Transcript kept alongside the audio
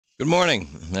Good morning,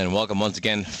 and welcome once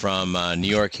again from New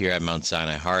York here at Mount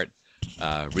Sinai Heart,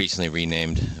 recently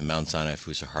renamed Mount Sinai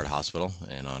Fuster Heart Hospital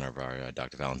in honor of our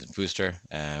Dr. Valentin Fuster.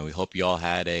 And we hope you all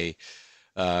had a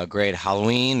great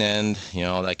Halloween, and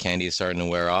all that candy is starting to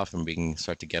wear off, and we can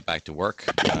start to get back to work.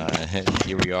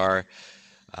 Here we are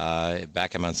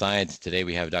back at Mount Sinai. Today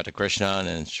we have Dr. Krishnan,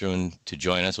 and soon to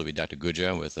join us will be Dr.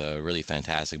 Guja with a really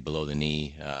fantastic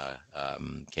below-the-knee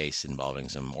case involving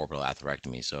some orbital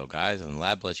atherectomy. So guys in the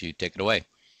lab, let you take it away.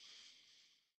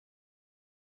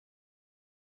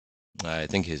 I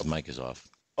think his mic is off.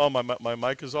 Oh, my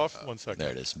mic is off? 1 second.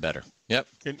 There it is. Better. Yep.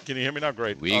 Can you hear me now?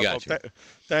 Great. We got you.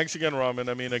 Thanks again, Raman.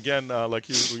 I mean, again, like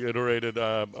you reiterated,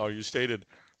 or you stated,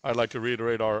 I'd like to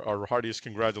reiterate our heartiest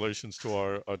congratulations to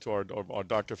our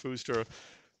Dr. Fuster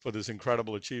for this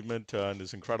incredible achievement and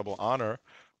this incredible honor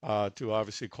to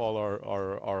obviously call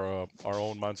our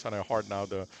own Mount Sinai Heart now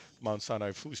the Mount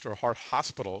Sinai Fuster Heart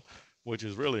Hospital, which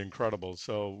is really incredible.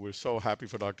 So we're so happy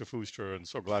for Dr. Fuster and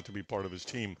so glad to be part of his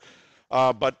team.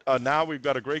 But now we've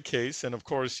got a great case, and of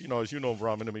course, as you know,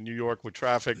 Raman, I mean, New York with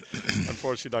traffic.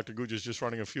 Unfortunately, Dr. Guja is just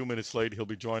running a few minutes late. He'll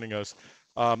be joining us.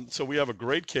 So we have a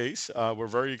great case. We're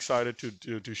very excited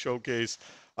to showcase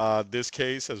this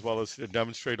case, as well as to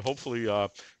demonstrate, hopefully,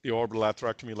 the orbital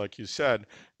atherectomy, like you said,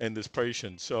 in this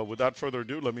patient. So without further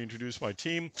ado, let me introduce my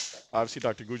team. Obviously,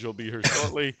 Dr. Guja will be here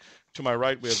shortly. To my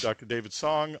right, we have Dr. David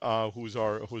Song, who's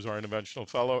our interventional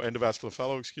fellow, endovascular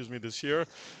fellow, excuse me, this year.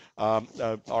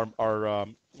 Our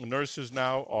nurses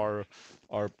now are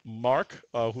Mark,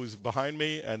 who's behind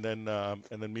me, and then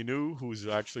Minu, who's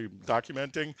actually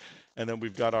documenting, and then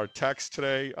we've got our techs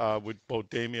today with both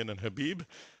Damien and Habib,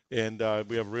 and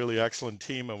we have a really excellent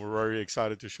team, and we're very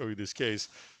excited to show you this case.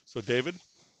 So, David.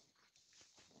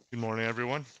 Good morning,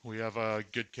 everyone. We have a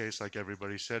good case, like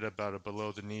everybody said, about a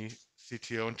below-the-knee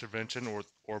CTO intervention or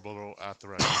orbital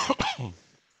atherectomy.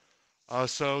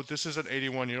 So this is an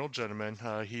 81-year-old gentleman.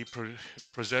 He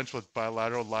presents with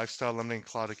bilateral lifestyle-limiting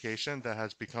claudication that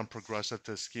has become progressive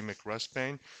to ischemic rest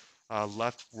pain,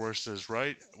 left versus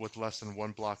right, with less than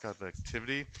 1 block of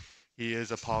activity. He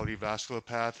is a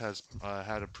polyvasculopath, has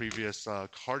had a previous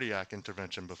cardiac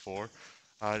intervention before,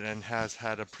 and has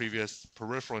had a previous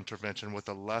peripheral intervention with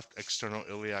a left external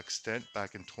iliac stent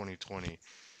back in 2020.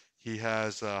 He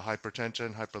has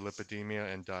hypertension,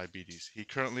 hyperlipidemia, and diabetes. He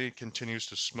currently continues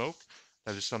to smoke.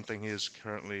 That is something he is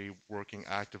currently working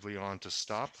actively on to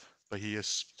stop, but he is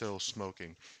still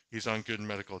smoking. He's on good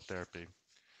medical therapy.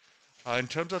 In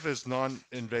terms of his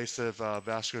non-invasive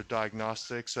vascular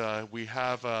diagnostics, we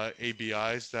have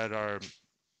ABIs that are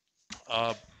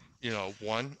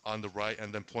 1 on the right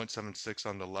and then 0.76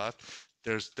 on the left.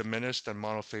 There's diminished and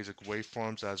monophasic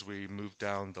waveforms as we move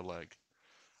down the leg.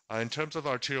 In terms of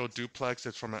arterial duplex,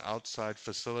 it's from an outside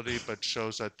facility, but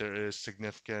shows that there is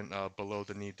significant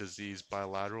below-the-knee disease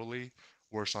bilaterally,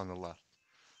 worse on the left.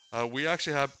 We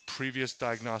actually have previous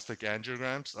diagnostic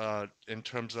angiograms. In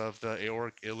terms of the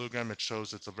aortic ileogram, it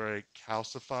shows it's a very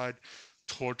calcified,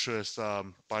 tortuous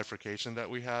bifurcation that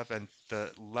we have, and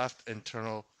the left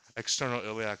external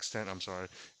iliac stent,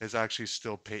 is actually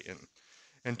still patent.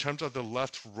 In terms of the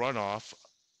left runoff,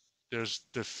 there's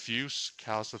diffuse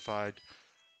calcified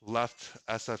left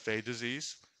SFA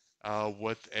disease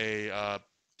with a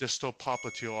distal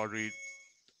popliteal artery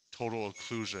total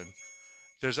occlusion.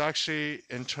 There's actually,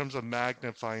 in terms of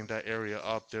magnifying that area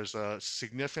up, there's a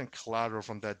significant collateral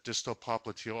from that distal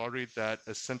popliteal artery that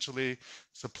essentially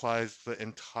supplies the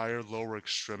entire lower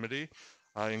extremity,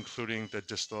 including the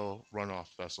distal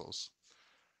runoff vessels.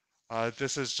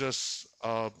 This is just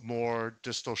a more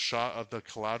distal shot of the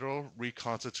collateral,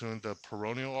 reconstituting the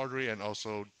peroneal artery and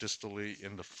also distally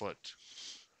in the foot.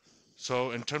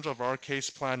 So in terms of our case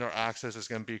plan, our access is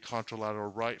going to be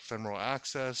contralateral right femoral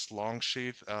access, long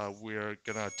sheath. We're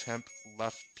going to attempt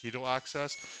left pedal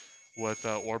access with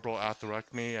orbital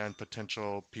atherectomy and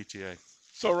potential PTA.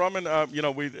 So Raman,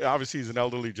 we obviously he's an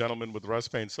elderly gentleman with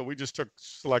rest pain, so we just took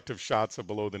selective shots of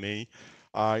below the knee.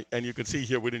 And you can see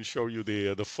here we didn't show you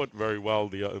the foot very well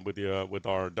with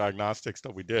our diagnostics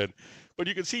that we did, but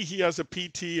you can see he has a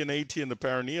PT and AT in the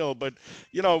perineal. But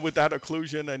with that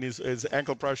occlusion and his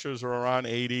ankle pressures are around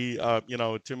 80,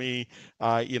 to me,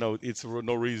 it's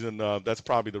no reason. That's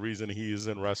probably the reason he is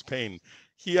in rest pain.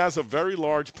 He has a very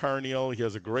large perineal. He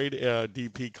has a great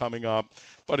DP coming up.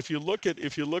 But if you look at,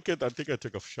 I think I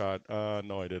took a shot.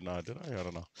 No, I did not. Did I? I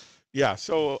don't know. Yeah,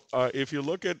 so if you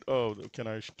look at, can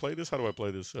I play this? How do I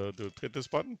play this? Do hit this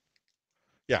button?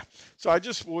 Yeah, so I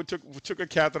just took a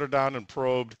catheter down and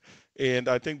probed, And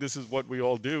I think this is what we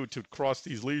all do to cross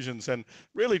these lesions and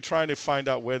really trying to find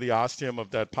out where the ostium of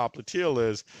that popliteal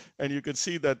is. And you can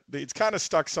see that it's kind of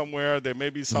stuck somewhere. There may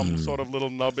be some sort of little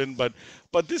nubbin, but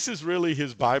this is really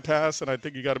his bypass. And I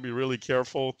think you got to be really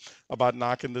careful about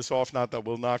knocking this off. Not that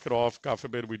we'll knock it off. God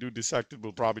forbid we do dissect it.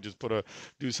 We'll probably just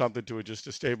do something to it just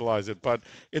to stabilize it. But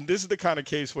this is the kind of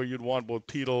case where you'd want both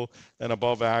pedal and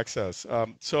above access.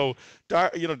 So,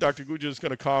 Dr. Guja is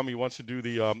going to come. He wants to do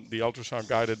the ultrasound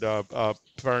guided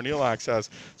perineal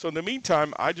access. So in the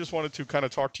meantime, I just wanted to kind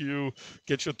of talk to you,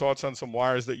 get your thoughts on some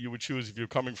wires that you would choose if you're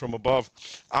coming from above.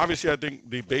 Obviously, I think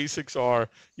the basics are,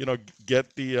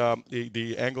 get the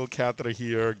angle catheter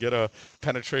here, get a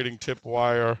penetrating tip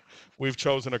wire. We've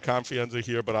chosen a Confianza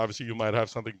here, but obviously you might have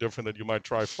something different that you might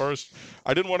try first.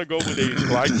 I didn't want to go with a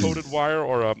glide-coated wire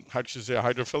or a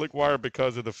hydrophilic wire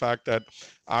because of the fact that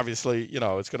obviously,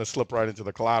 it's going to slip right into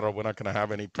the collateral. We're not going to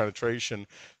have any penetration.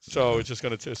 So it's just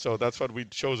going to, so that's what we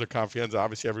chose a Confianza.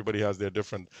 Obviously, everybody has their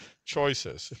different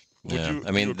choices. I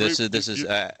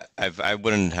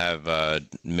wouldn't have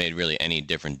made really any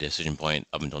different decision point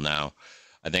up until now.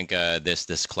 I think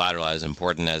this collateral, as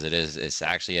important as it is, it's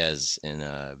actually in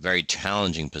a very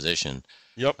challenging position.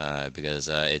 Yep. Because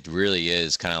it really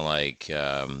is kind of like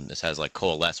this has like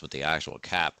coalesced with the actual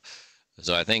cap.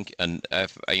 So I think,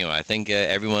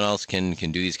 everyone else can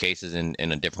do these cases in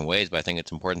a different ways, but I think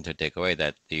it's important to take away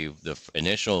that the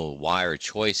initial wire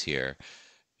choice here,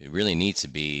 it really needs to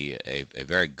be a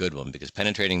very good one, because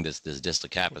penetrating this distal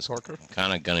cap is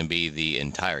kind of going to be the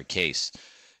entire case.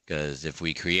 Because if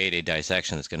we create a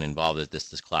dissection that's going to involve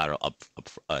this collateral up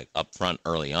front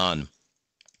early on,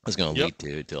 it's going to lead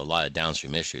to a lot of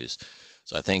downstream issues.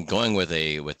 So I think going with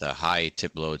a high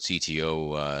tip load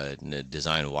CTO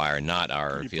design wire, not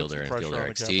our Fielder and Fielder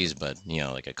XTs, but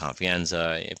like a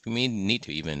Confianza, if we need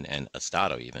to, even, and a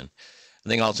Stato even. I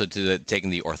think also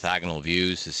taking the orthogonal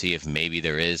views to see if maybe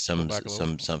there is some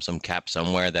cap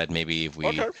somewhere that maybe if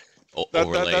we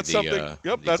overlay that's the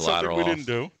that's something we off. didn't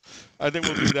do. I think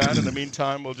we'll do that. In the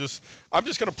meantime, I'm just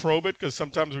going to probe it, because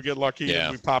sometimes we get lucky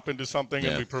and we pop into something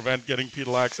and we prevent getting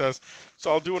pedal access.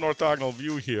 So I'll do an orthogonal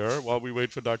view here while we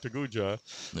wait for Dr. Guja.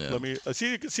 Let me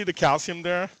see. You can see the calcium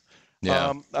there.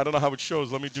 I don't know how it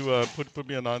shows. Let me do put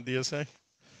me a non-DSA.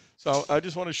 So I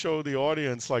just want to show the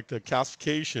audience like the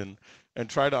calcification and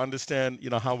try to understand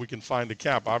how we can find the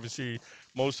cap. Obviously,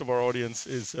 most of our audience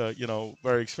is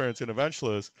very experienced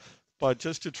interventionalists. But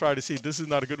just to try to see, this is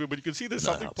not a good way, but you can see there's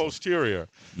something posterior.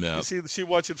 Yeah. You see,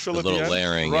 watch it fill at the little end?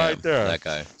 layering, right there. That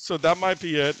guy. So that might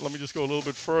be it. Let me just go a little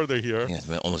bit further here. Yeah,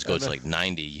 it almost goes to like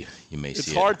 90. You may see it.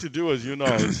 It's hard to do, as you know.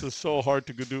 It's just so hard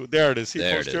to do. There it is. See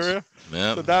there posterior? It is.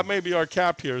 Yep. So that may be our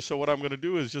cap here. So what I'm going to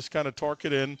do is just kind of torque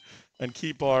it in and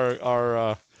keep our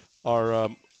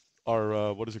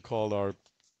what is it called? Our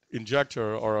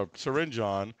injector or a syringe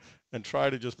on, and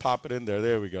try to just pop it in there.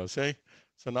 There we go. See?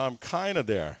 So now I'm kind of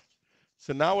there.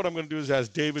 So now what I'm going to do is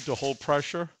ask David to hold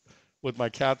pressure with my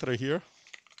catheter here.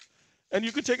 And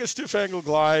you could take a stiff angle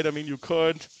glide. I mean, you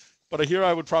could. But here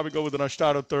I would probably go with an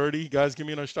Ashtato 30. Guys, give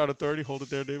me an Ashtato 30. Hold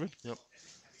it there, David. Yep.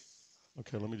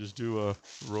 Okay, let me just do a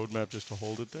roadmap just to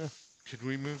hold it there. Could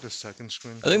we move the second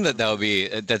screen? I think that would be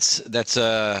that's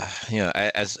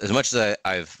as much as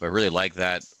I really like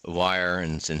that wire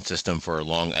and system for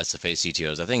long SFA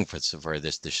CTOs. I think for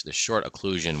this short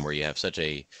occlusion where you have such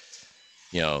a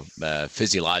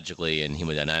physiologically and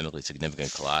hemodynamically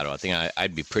significant collateral, I think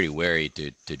I'd be pretty wary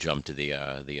to jump to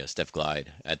the stiff glide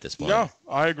at this point. Yeah,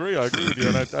 I agree with you,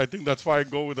 and I think that's why I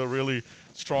go with a really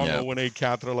strong 018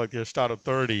 catheter like the Ashtato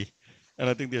 30. And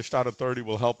I think the Ashtato 30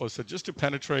 will help us just to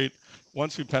penetrate.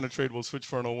 Once we penetrate, we'll switch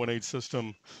for an 018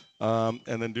 system, and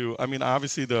then do. I mean,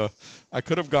 obviously I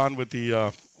could have gone with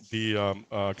the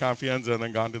Confianza and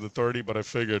then gone to the 30, but I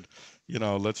figured,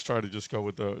 let's try to just go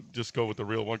with the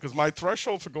real one, because my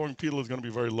threshold for going pedal is going to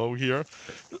be very low here,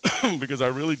 because I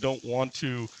really don't want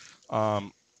to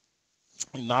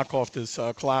knock off this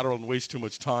collateral and waste too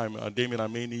much time. Damien, I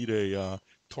may need a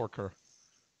torquer.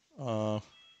 A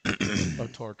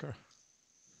torquer.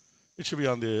 It should be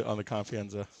on the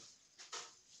Confianza.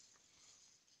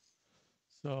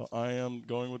 So I am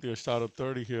going with the Ashtato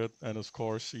 30 here, and of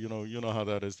course, you know how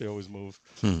that is. They always move,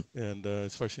 and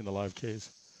especially in the live case.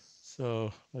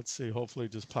 So let's see. Hopefully,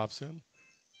 it just pops in.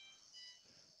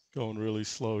 Going really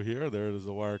slow here. There is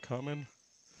the wire coming.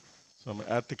 So I'm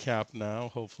at the cap now.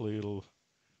 Hopefully, it'll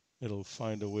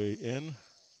find a way in.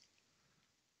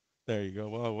 There you go.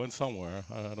 Well, it went somewhere.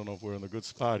 I don't know if we're in a good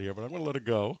spot here, but I'm going to let it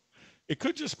go. It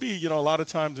could just be, a lot of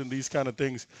times in these kind of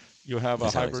things, you have a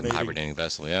hibernating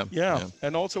vessel, yeah.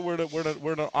 And also we're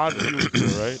in an odd view here,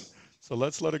 right? So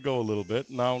let's let it go a little bit.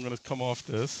 Now I'm going to come off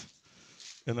this.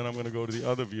 And then I'm going to go to the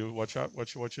other view. Watch out.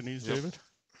 Watch your knees, Yep. David.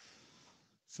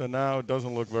 So now it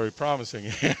doesn't look very promising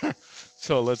here.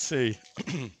 So let's see.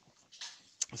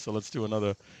 So let's do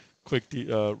another quick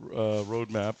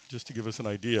roadmap just to give us an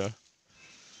idea.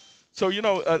 So, you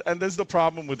know, and there's the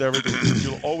problem with everything.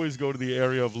 You'll always go to the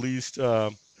area of least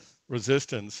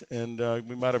resistance. And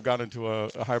we might have gotten into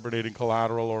a hibernating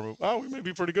collateral, or, oh, we may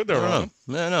be pretty good there, I don't Raman.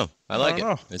 know. No, I like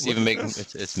it. It's Look even at making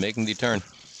this. it's making the turn.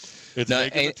 It's Now,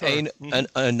 making the turn.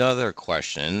 another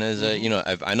question is, you know,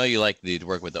 I know you like to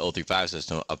work with the 035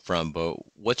 system up front, but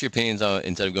what's your opinions on,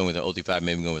 instead of going with an 035,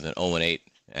 maybe going with an 018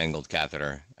 angled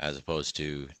catheter as opposed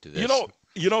to this?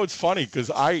 You know, it's funny because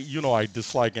I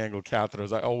dislike angled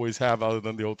catheters. I always have, other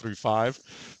than the 035.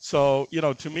 So, you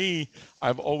know, to me,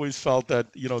 I've always felt that,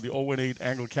 you know, the 018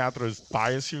 angled catheters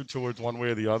bias you towards one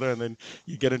way or the other, and then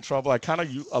you get in trouble. I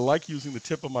like using the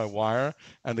tip of my wire,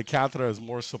 and the catheter has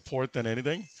more support than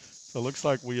anything. So it looks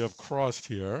like we have crossed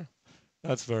here.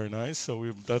 That's very nice. So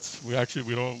we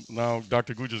don't now.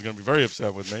 Dr. Guja is going to be very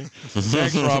upset with me.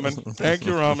 Thanks, Raman. Thank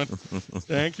you, Raman.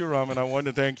 Thank you, Raman. I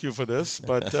wanted to thank you for this.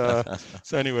 But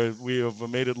so anyway, we have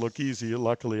made it look easy.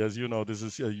 Luckily, as you know, this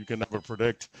is you can never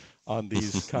predict on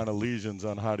these kind of lesions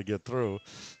on how to get through.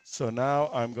 So now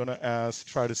I'm going to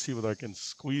try to see whether I can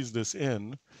squeeze this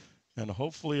in. And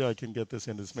hopefully I can get this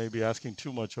in. This may be asking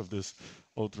too much of this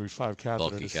 035 catheter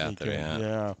Bulky to sneak catheter, in.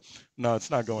 yeah. No,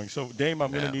 it's not going. So Dame, I'm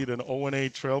going Yeah. to need an 018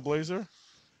 Trailblazer.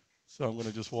 So I'm going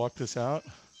to just walk this out.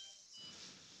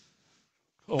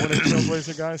 018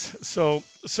 Trailblazer, guys. So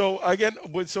again,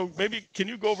 so maybe can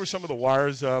you go over some of the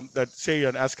wires that say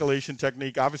an escalation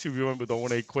technique? Obviously, we went with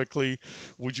 018 quickly.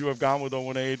 Would you have gone with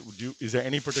 018? Is there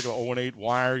any particular 018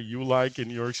 wire you like in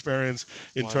your experience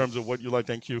in terms of what you like?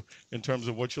 Thank you. In terms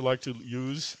of what you like to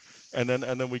use, and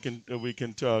then we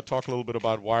can talk a little bit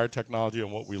about wire technology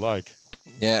and what we like.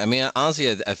 Yeah, I mean,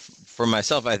 honestly, for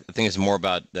myself, I think it's more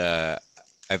about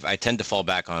I tend to fall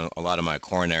back on a lot of my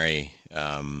coronary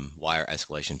wire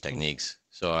escalation techniques.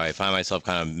 So I find myself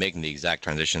kind of making the exact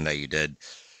transition that you did.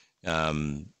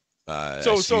 So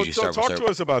talk to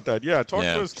us about that. Yeah, talk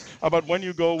to us about when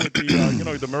you go with the, you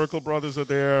know, the Miracle Brothers are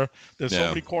there. There's so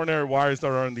many coronary wires that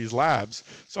are in these labs.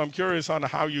 So I'm curious on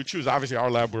how you choose. Obviously,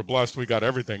 our lab, we're blessed. We got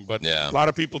everything, but a lot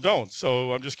of people don't.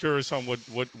 So I'm just curious on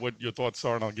what your thoughts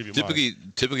are, and I'll give you mine.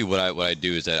 Typically what I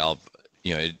do is that I'll,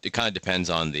 you know, it kind of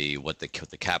depends on what the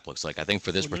cap looks like. I think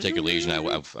for this particular lesion, I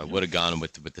would have gone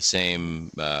with the same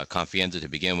confianza to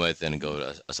begin with, and go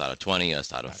to a SATA 20, a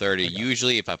SATA 30.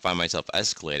 Usually, if I find myself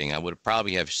escalating, I would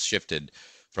probably have shifted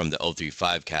from the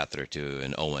 035 catheter to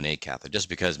an 018 catheter, just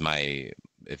because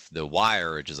if the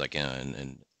wire, which is like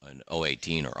an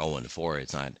 018 or 014,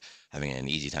 it's not having an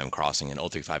easy time crossing, an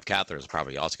 035 catheter is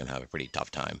probably also going to have a pretty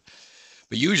tough time.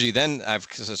 But usually then I've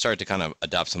started to kind of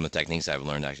adopt some of the techniques I've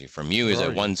learned actually from you, is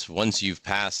that once you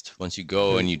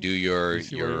go and you do your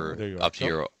up to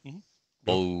your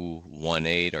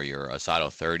 018 or your SATA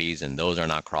 30s, and those are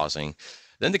not crossing,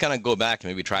 then to kind of go back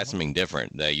and maybe try something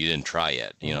different that you didn't try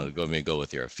yet. You know, maybe go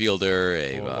with your fielder,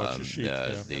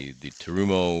 the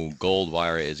Terumo gold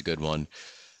wire is a good one.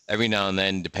 Every now and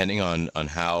then, depending on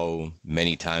how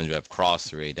many times we have crossed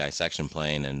through a dissection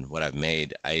plane and what I've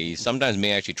made, I sometimes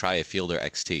may actually try a Fielder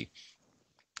XT,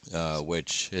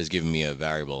 which has given me a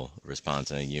variable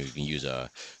response, and you can use a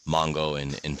Mongo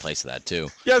in place of that too.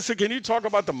 Yeah, so can you talk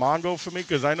about the Mongo for me?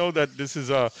 Because I know that this is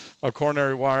a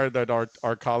coronary wire that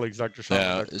our colleagues, Dr. Shaw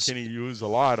and Dr. Kinney, use a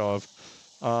lot of.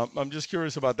 I'm just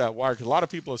curious about that wire, because a lot of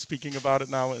people are speaking about it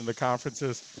now in the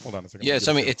conferences. Hold on a second. Yeah,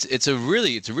 so I mean, it's a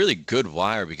really good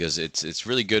wire, because it's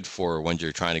really good for when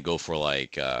you're trying to go for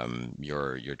like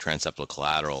your transeptal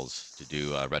collaterals to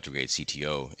do retrograde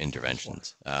CTO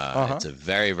interventions. It's a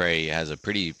it has a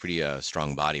pretty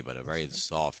strong body, but a very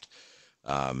soft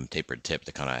tapered tip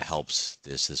that kind of helps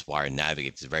this wire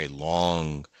navigate these very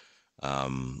long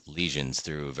lesions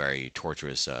through very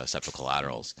tortuous septal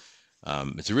collaterals.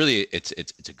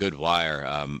 It's a good wire.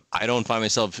 I don't find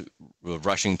myself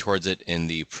rushing towards it in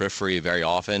the periphery very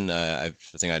often. I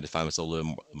think I find myself a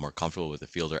little more comfortable with the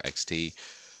Fielder XT.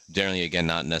 Generally, again,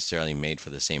 not necessarily made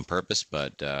for the same purpose,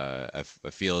 but I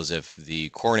feel as if the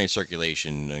coronary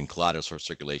circulation and collateral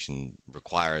circulation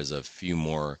requires a few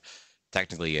more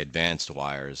technically advanced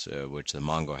wires, which the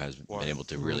Mongo has been able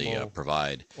to really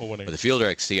provide. But the Fielder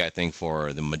XT, I think,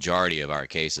 for the majority of our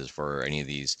cases, for any of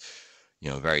these, you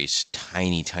know, very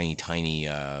tiny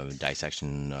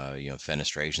dissection, you know,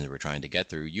 fenestrations that we're trying to get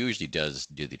through, usually does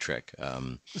do the trick.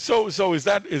 So is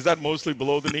that mostly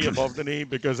below the knee, above the knee?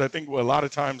 Because I think a lot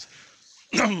of times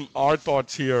our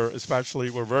thoughts here, especially,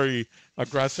 we're very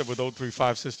aggressive with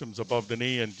 035 systems above the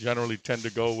knee and generally tend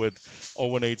to go with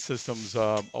 018 systems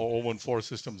or 014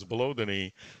 systems below the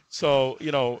knee. So,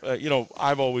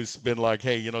 I've always been like,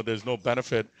 hey, there's no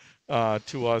benefit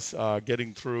to us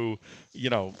getting through,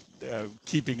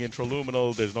 keeping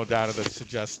intraluminal. There's no data that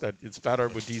suggests that it's better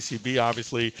with DCB.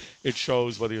 Obviously, it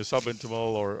shows whether you're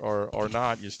subintimal or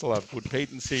not, you still have good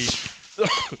patency.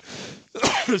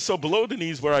 So below the knee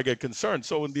is where I get concerned.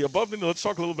 So in the above the knee, let's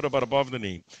talk a little bit about above the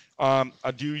knee.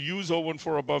 Do you use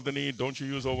 014 above the knee? Don't you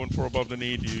use 014 above the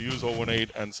knee? Do you use 018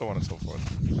 and so on and so forth?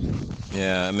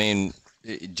 Yeah, I mean,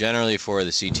 generally for the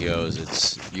CTOs,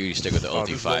 it's you stick with the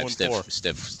 035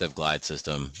 stiff glide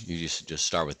system. You just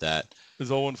start with that. It's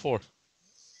 014.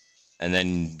 And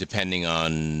then depending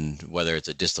on whether it's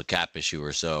a distal cap issue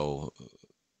or so,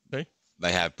 okay, I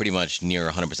have pretty much near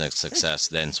 100% success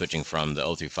then switching from the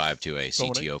 035 to a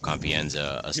CTO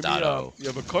Compienza, a Stato, you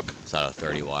have a Cook? Stato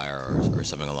 30 wire or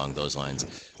something along those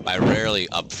lines. I rarely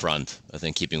up front, I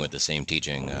think keeping with the same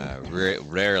teaching,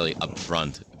 rarely up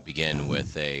front begin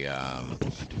with a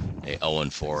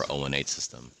 014, 018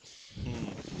 system.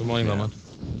 Good morning, Raman.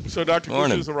 So Dr.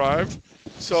 Kush has arrived.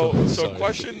 So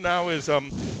question now is, so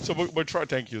we're trying,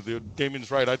 thank you. Damien's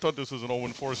right. I thought this was an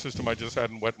 014 system. I just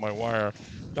hadn't wet my wire.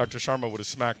 Dr. Sharma would have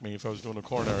smacked me if I was doing a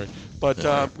coronary. But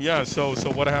yeah, so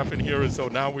what happened here is, so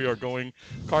now we are going,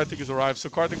 Karthik has arrived. So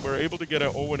Karthik, we're able to get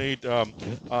an 018,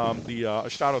 the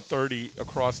Stato 30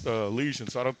 across the lesion.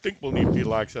 So I don't think we'll need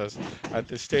pedal access at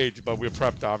this stage, but we're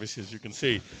prepped, obviously, as you can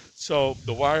see. So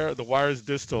the wire is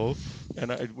distal,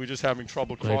 and we're just having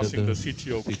trouble crossing the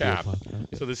CTO cap.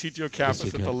 So the CTO cap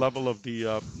is at the level of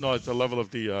the no, it's the level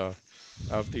of the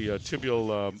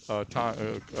tibial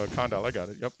condyle. I got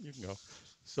it. Yep, you can go.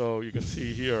 So you can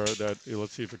see here that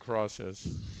let's see if it crosses.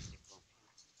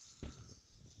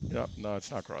 Yep, no,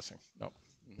 it's not crossing. No.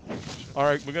 All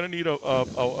right, we're gonna need a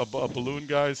balloon,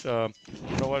 guys. You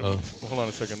know what? Hold on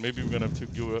a second. Maybe we're gonna have to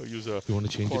use a. You want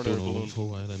to change it to balloon for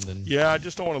wire and then? Yeah, I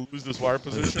just don't want to lose this wire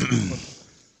position.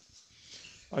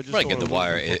 I just probably get the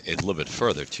wire a little bit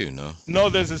further too, no? No,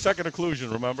 there's a second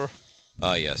occlusion, remember?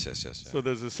 Oh, yes. So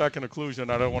there's a second occlusion.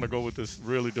 I don't want to go with this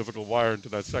really difficult wire into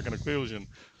that second occlusion.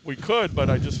 We could, but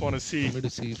I just want to see. Want me to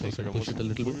see if I can push it a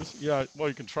little bit? Yeah, well,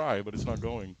 you can try, but it's not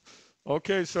going.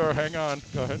 Okay, sir, hang on.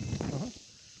 Go ahead.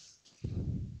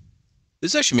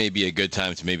 This actually may be a good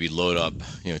time to maybe load up,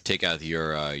 take out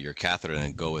your catheter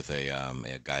and go with a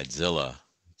Guidezilla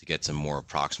to get some more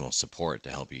proximal support to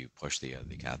help you push the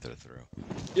catheter through.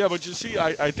 Yeah, but you see,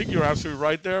 I think you're absolutely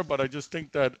right there, but I just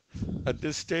think that at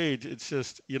this stage, it's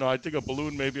just, I think a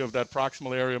balloon maybe of that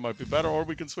proximal area might be better, or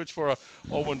we can switch for a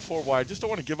 014 wire. I just don't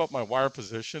want to give up my wire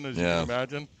position, as you can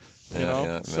imagine.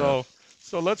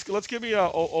 So let's give me a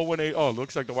 018. Oh, it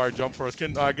looks like the wire jumped for us.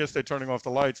 I guess they're turning off the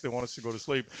lights. They want us to go to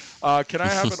sleep. Can I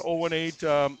have an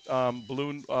 018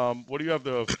 balloon? What do you have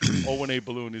the 018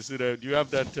 balloon? Is it do you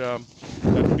have that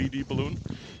BD balloon?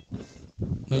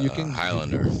 No, you can.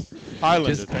 Highlander.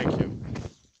 Just, thank you.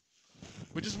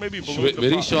 We just maybe balloon the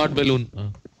very short balloon.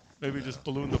 Maybe just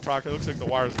balloon the pocket. It looks like the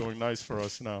wire's going nice for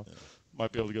us now.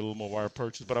 Might be able to get a little more wire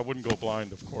purchase, but I wouldn't go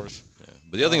blind, of course. Yeah.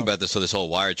 But the other thing about this, so this whole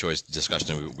wire choice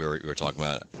discussion we were talking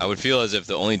about, I would feel as if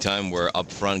the only time we're up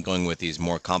front going with these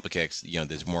more complex,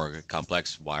 these more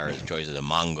complex wire choices, a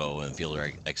Mongo and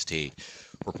Fielder XT,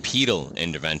 or pedal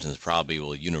interventions probably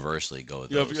will universally go with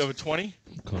those. You have a 20?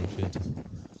 Confident.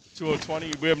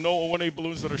 2020. We have no 018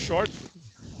 balloons that are short?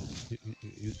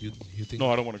 You think? No,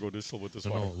 I don't want to go distal with this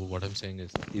wire. No, what I'm saying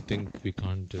is, you think we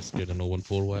can't just get an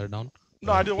 014 wire down?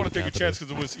 No, I didn't want to take a chance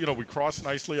because it was, we crossed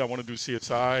nicely. I want to do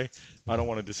CSI. I don't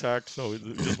want to dissect, so it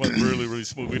just went really, really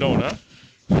smooth. We don't, huh?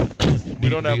 We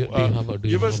don't have.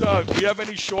 Give us. Do you have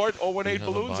any short 018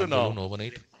 balloons or no? Balloon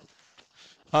 018?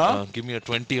 Huh? Give me a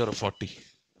 20 or a 40.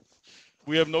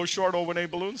 We have no short 018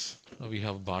 balloons. We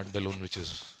have a BART balloon, which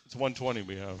is. It's 120.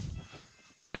 We have.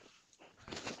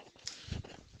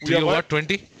 We have what?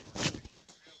 20?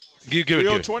 Give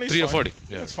it. 20. 3 or 40.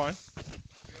 Yeah, that's fine.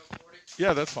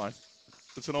 Yeah, that's fine.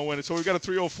 It's an 018. So we've got a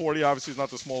 3040. Obviously, it's not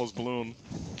the smallest balloon.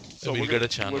 So we'll get a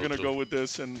channel. We're going to go with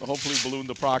this and hopefully balloon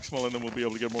the proximal, and then we'll be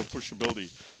able to get more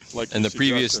pushability. And the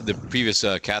previous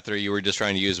catheter you were just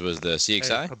trying to use was the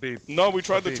CXI? Hey, no, we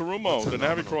tried the Terumo, the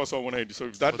Navicross 018. So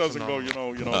if that doesn't go, it's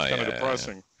kind of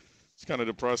depressing. Yeah. It's kind of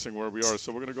depressing where we are.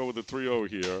 So we're going to go with the 30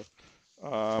 here,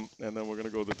 and then we're going to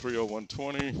go with the 30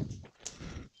 120.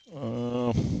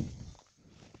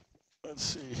 Let's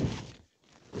see.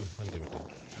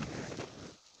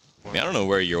 I don't know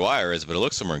where your wire is, but it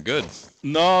looks somewhere good.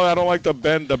 No, I don't like the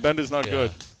bend. The bend is not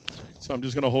good. So I'm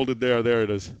just going to hold it there. There it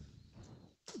is.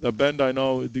 The bend, I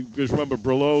know, because remember,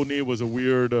 below knee was a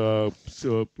weird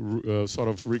sort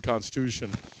of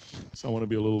reconstitution. So I want to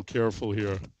be a little careful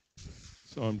here.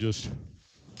 So I'm just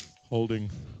holding.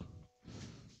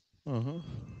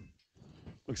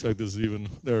 Looks like this is even,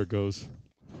 there it goes.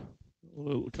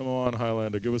 Come on,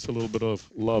 Highlander, give us a little bit of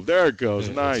love. There it goes,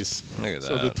 nice. Look at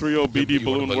So that. the 3.0 BD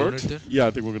balloon balloon worked. it Yeah,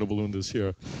 I think we're going to balloon this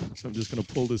here. So I'm just going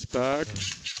to pull this back.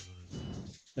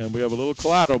 And we have a little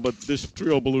collateral, but this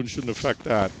 3.0 balloon shouldn't affect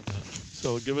that.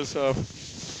 So give us a...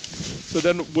 So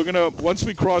then we're going to, once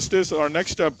we cross this, our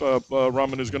next step,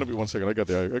 Raman, is going to be, one second, I got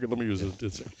there. Let me use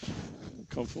this.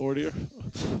 Come forward here.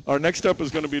 Our next step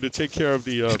is going to be to take care of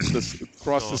the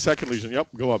cross the second lesion. Yep,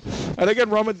 go up. And again,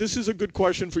 Raman, this is a good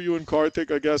question for you and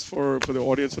Karthik, I guess, for the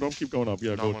audience. So don't keep going up.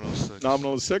 Yeah, Nominal go. 6.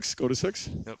 Nominal is 6. Go to 6.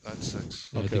 Yep, that's 6.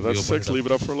 Okay, that's 6. Leave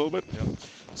it up for a little bit. Yep.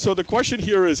 So the question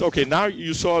here is, okay, now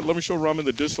you saw, let me show Raman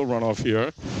the distal runoff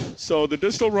here. So the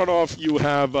distal runoff, you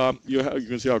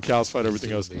can see how calcified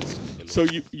everything is. So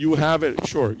you have it,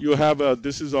 sure. You have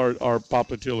this is our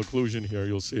popliteal occlusion here.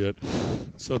 You'll see it.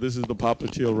 So this is the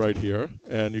popliteal right here,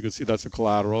 and you can see that's a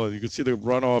collateral, and you can see the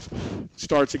runoff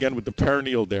starts again with the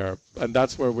perineal there, and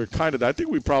that's where we're kind of. I think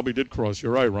we probably did cross.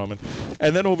 You're right, Raman.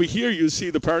 And then over here you see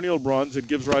the perineal runs. It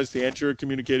gives rise to anterior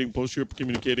communicating, posterior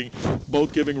communicating,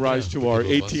 both giving rise to our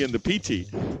AT and the PT.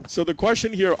 So the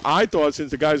question here, I thought, since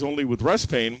the guy's only with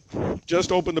rest pain,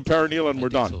 just open the perineal and we're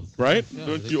done, right?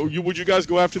 Yeah, would you guys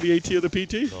go after the AT or the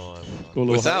PT? No, I will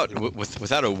not.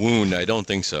 Without a wound, I don't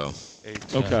think so.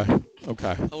 Okay.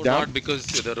 Okay. I would not, because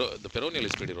the peroneal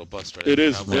is pretty robust, right? It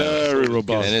is very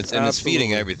robust. And it's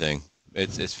feeding everything.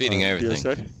 It's feeding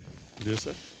everything. DSA?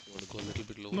 DSA? You want to go a little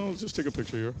bit lower? No, let's just take a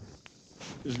picture here.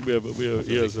 We have, he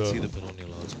so has see the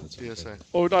peroneal also. DSA.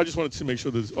 Oh, no, I just wanted to make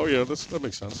sure that. Oh, yeah, that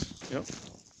makes sense. Yeah.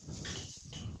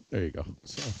 There you go.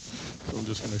 So I'm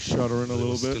just going to shutter in a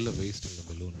little bit. Still a waste in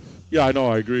the balloon. Yeah, I know.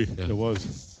 I agree. Yeah. It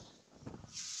was.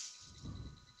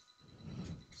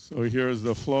 So here's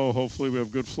the flow. Hopefully we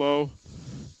have good flow.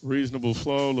 Reasonable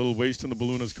flow, a little waste in the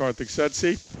balloon, as Karthik said.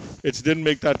 See, it didn't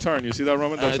make that turn. You see that,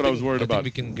 Raman? That's what I was worried about. I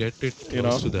think we can get it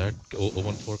close to that,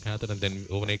 0.14 catheter, and then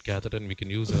 0.8 catheter, and we can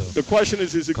use a... The question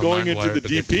is it going into the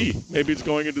DP? Maybe it's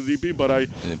going into the DP, but I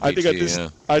think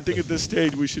at this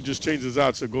stage we should just change this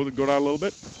out. So go down a little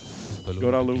bit.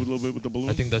 Go down a little bit with the balloon.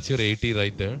 I think that's your 80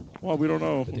 right there. Well, we don't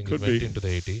know. I think it could went be. into the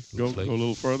 80. Go a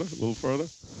little further, a little further,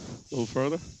 a little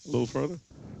further, a little further.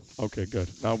 Okay, good.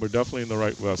 Now we're definitely in the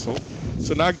right vessel.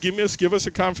 So now give us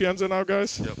a confianza now,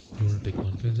 guys. Yep. You want to take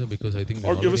confianza because I think.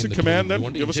 Or give us a command then.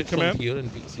 Give us a command. Here and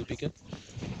see if we can.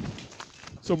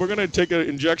 So we're going to take an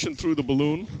injection through the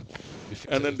balloon,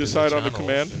 and then decide on the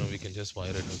command. You know, we can just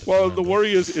wire it. Well, the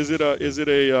worry is it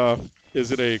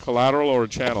a collateral or a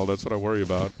channel? That's what I worry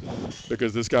about,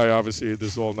 because this guy obviously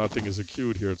nothing is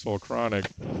acute here. It's all chronic,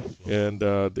 and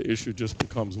the issue just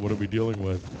becomes what are we dealing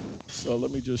with. So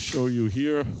let me just show you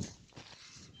here.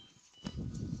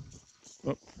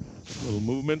 Oh, little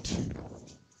movement.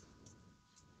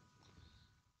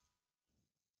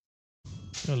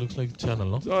 Yeah, looks like channel,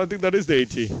 no? So I think that is the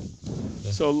AT.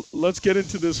 Yeah. So let's get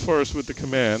into this first with the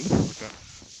command. Okay.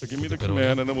 So give me the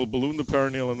command, and then we'll balloon the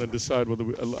perineal, and then decide whether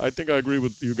I think I agree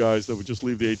with you guys that we just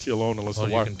leave the AT alone unless the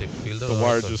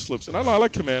wire just slips in. I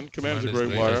like command. Command is a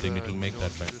great wire. I think it will make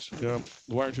that back. Yeah,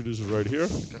 the wire introducer right here.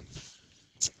 Okay.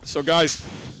 So guys,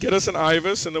 get us an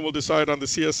IVUS, and then we'll decide on the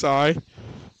CSI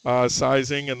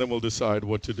sizing, and then we'll decide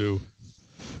what to do.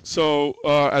 So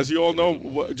as you all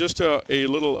know, just a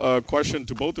little question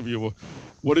to both of you.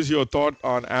 What is your thought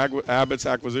on Abbott's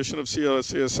acquisition of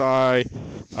CSI?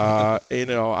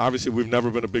 Obviously we've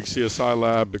never been a big CSI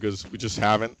lab because we just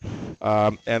haven't.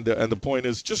 And the point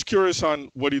is, just curious on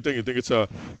what do you think? You think it's a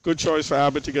good choice for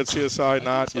Abbott to get CSI?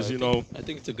 Not, as you know. I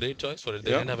think it's a great choice for it.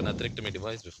 They didn't have an atherectomy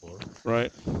device before.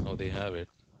 Right. Now they have it.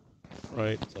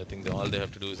 Right. So I think all they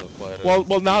have to do is acquire.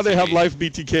 Well, now they have Life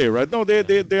BTK, right? No, they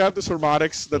have the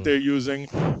robotics that they're using,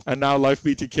 and now Life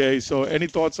BTK. So, any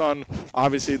thoughts on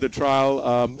obviously the trial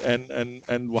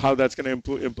and how that's going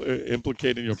to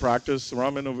implicate in your practice,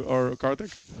 Raman or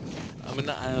Karthik?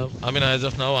 I mean, as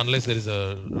of now, unless there is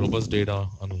a robust data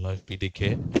on Life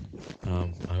BTK, I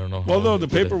don't know. Well, no, the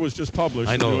paper was just published.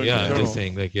 I know. Yeah, I'm just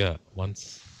saying,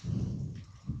 once.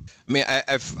 I mean,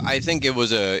 I think it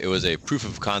was a proof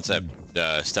of concept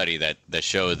study that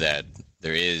showed that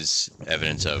there is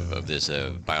evidence of this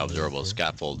bioabsorbable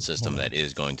scaffold system that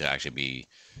is going to actually be,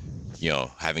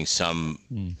 having some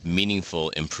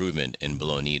meaningful improvement in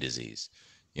below knee disease,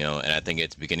 and I think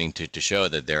it's beginning to show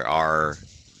that there are,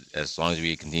 as long as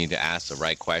we continue to ask the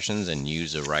right questions and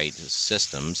use the right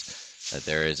systems, that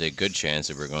there is a good chance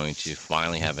that we're going to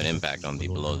finally have an impact on the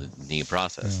below the knee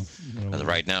process. As of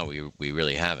right now, we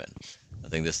really haven't. I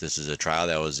think this is a trial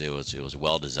that was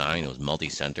well designed. It was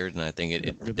multi-centered, and I think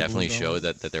it definitely showed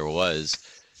that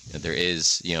there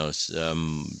is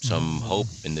some hope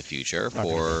in the future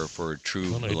for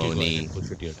true below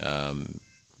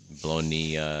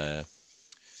knee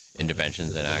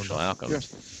interventions and actual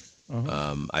outcomes.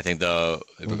 I think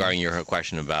regarding your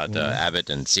question about Abbott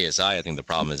and CSI, I think the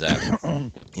problem is that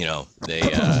they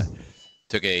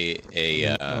took a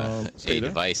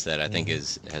device that I think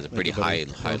has a pretty high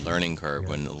learning curve,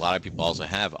 when a lot of people also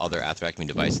have other atherectomy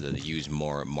devices that they use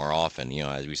more often.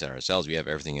 As we said ourselves, we have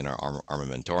everything in our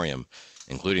armamentarium,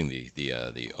 including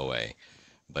the OA,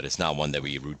 but it's not one that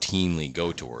we routinely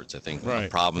go towards. I think a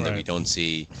problem that we don't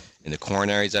see in the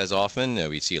coronaries as often,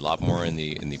 we see a lot more in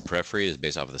the periphery, is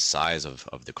based off of the size of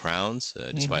the crowns,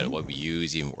 despite what we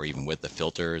use, even with the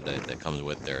filter that comes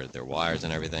with their wires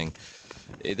and everything.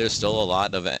 There's still a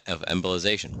lot of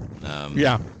embolization.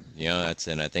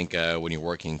 And I think when you're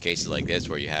working in cases like this,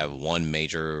 where you have one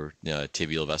major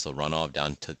tibial vessel runoff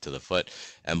down to the foot,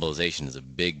 embolization is a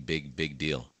big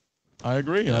deal. I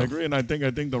agree. I agree, and I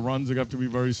think the runs have to be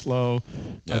very slow.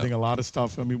 I think a lot of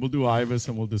stuff. I mean, we'll do IVUS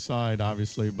and we'll decide,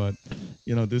 obviously, but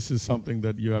this is something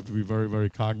that you have to be very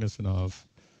cognizant of,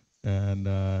 and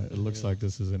it looks like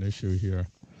this is an issue here.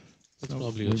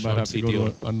 So we might have to go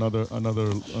to another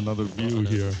view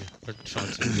here.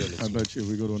 I bet you if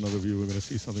we go to another view, we're going to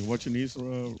see something. What's your knees,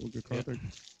 Karthik?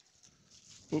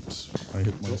 Oops, I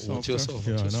hit myself there.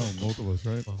 Yeah, I know, both of us,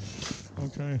 right?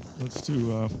 Okay, let's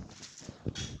do,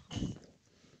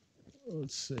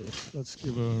 let's see, let's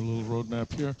give a little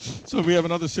roadmap here. So we have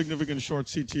another significant short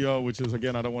CTO, which is,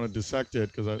 again, I don't want to dissect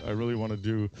it, because I really want to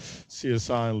do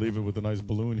CSI and leave it with a nice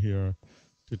balloon here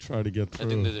to try to get through. I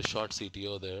think there's a short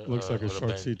CTO there. Looks like a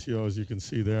short CTO, as you can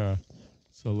see there.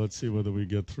 So let's see whether we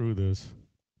get through this.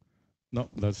 No,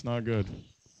 that's not good.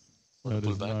 That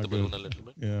is not good. Balloon a little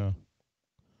bit. Yeah.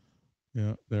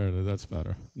 Yeah, there it is. That's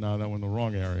better. Now that we're in the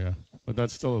wrong area, but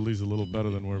that's still at least a little better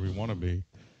than where we want to be.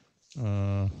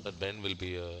 That bend will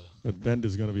be a. That bend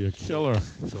is going to be a killer.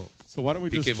 So why don't we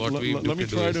just let me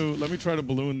try to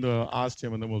balloon the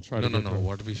ostium, and then we'll try to. No.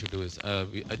 What we should do is, I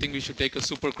think we should take a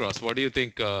supercross. What do you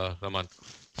think, Raman?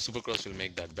 Supercross will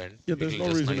make that bend. Yeah, there's no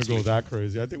reason to go that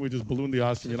crazy. I think we just balloon the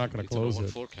ostium. You're not going to close it.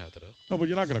 It's a 1/4 catheter. No, but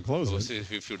you're not going to close it.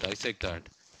 If you dissect that.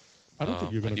 I don't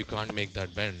think you're going to. And you can't make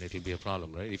that bend, it'll be a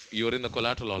problem, right? If you're in the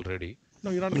collateral already.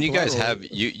 No, you're not. You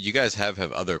guys have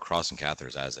other crossing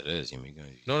catheters as it is.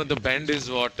 No, the bend is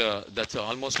what. That's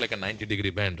almost like a 90-degree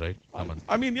bend, right?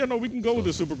 I mean, we can go with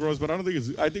the supercross, but I don't think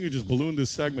it's. I think you just balloon this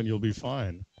segment, you'll be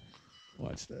fine.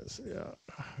 Watch this. Yeah,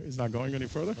 it's not going any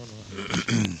further. No.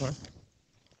 A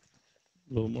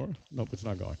little more. Nope, it's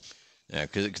not going. Yeah,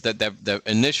 because that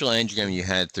initial angiogram you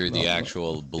had through the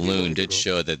actual balloon did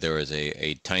show that there was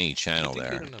a tiny channel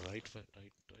there. You're in the right spot.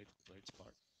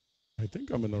 I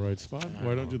think I'm in the right spot.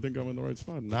 Why don't you think I'm in the right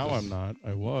spot? Now I'm not.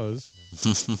 I was.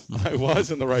 I was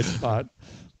in the right spot.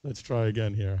 Let's try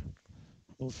again here.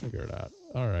 We'll figure it out.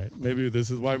 All right. Maybe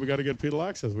this is why we got to get pedal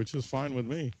access, which is fine with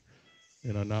me.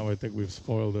 Now I think we've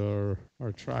spoiled our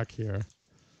track here.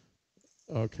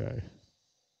 Okay.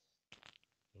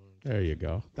 There you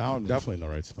go. Now I'm definitely in the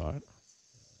right spot.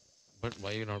 But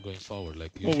why are you not going forward?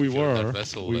 Well, we were.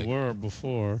 We were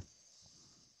before.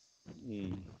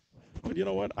 But you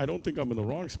know what? I don't think I'm in the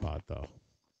wrong spot, though.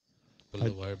 Pull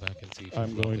the wire back and see if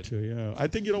I'm going to, yeah. I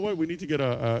think, you know what? We need to get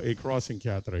a crossing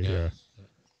catheter here. Yeah.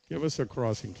 Give us a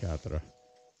crossing catheter.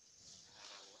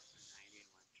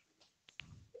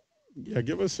 Yeah,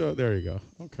 give us a, there you go.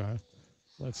 Okay.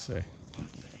 Let's see.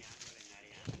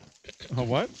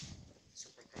 What?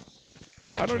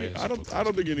 I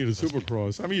don't think you need a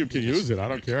supercross. I mean, you can use it. I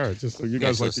don't care. It's just you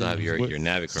guys like to have your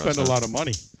Navicross. Spend a lot of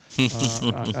money. I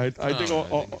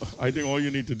think all you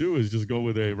need to do is just go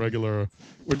with a regular.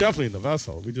 We're definitely in the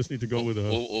vessel. We just need to go with a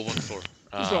 014.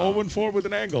 Just an 014 with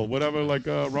an angle, whatever, like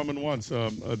Roman wants.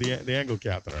 The angle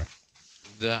catheter.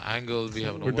 The angle we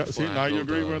have an 014. See, now you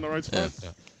agree we're in the right spot.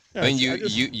 Yeah. I mean,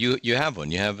 you have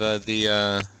one. You have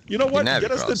the. You know what?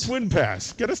 Get us the twin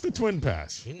pass. Get us the twin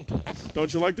pass. Twin pass.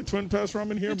 Don't you like the twin pass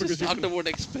ramen here? Because you talked about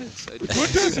expense. Twin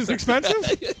pass is expensive?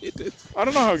 Yeah, it is. I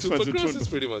don't know how expensive Supercross is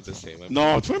pretty much the same.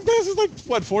 No, twin pass is like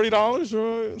what, $40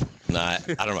 or? Nah, I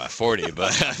don't know about 40,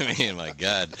 but I mean, my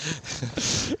God.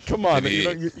 Come on,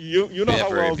 you know how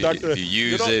well Doctor. If you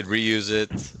use it, reuse it.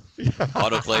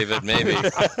 Autoclave it, maybe.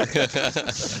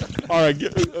 All right,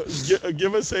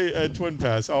 give us a twin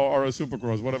pass or a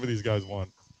supercross, whatever these guys want.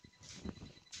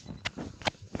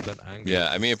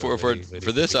 Yeah, I mean, for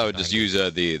this, I would just use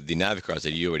the Navicross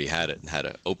that you already had it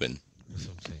open.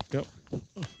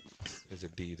 There's a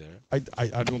D there.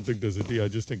 I don't think there's a D. I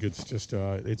just think it's just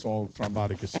it's all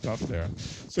thrombotic stuff there.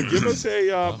 So give us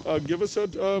a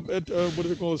what do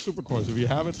they call a supercourse? If you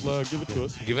have it, give it to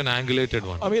us. Give an angulated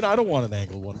one. I mean, I don't want an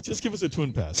angle one. Just give us a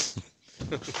twin pass.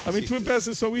 I mean, twin pass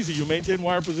is so easy. You maintain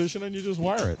wire position and you just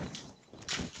wire it.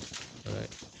 All right.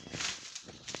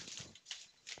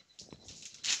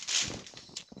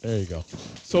 There you go.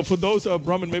 So for those,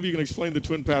 Brahman, maybe you can explain the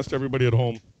twin pass to everybody at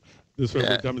home. This way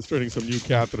we're demonstrating some new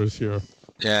catheters here.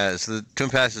 Yeah, so the twin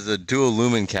pass is a dual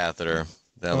lumen catheter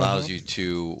that allows you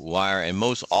to wire and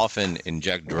most often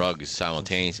inject drugs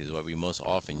simultaneously is what we most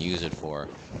often use it for.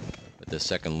 With the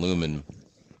second lumen,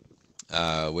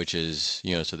 which is,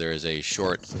 so there is a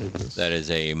short, that is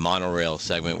a monorail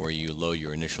segment where you load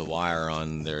your initial wire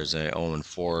on. There's a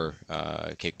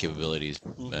OM4 capabilities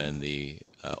and the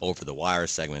over the wire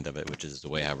segment of it, which is the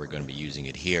way how we're going to be using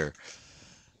it here.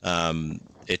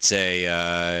 It's a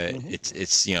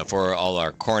it's for all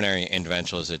our coronary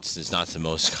interventionalists, it's not the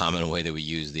most common way that we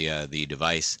use the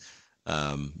device,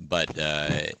 but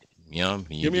you do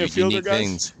unique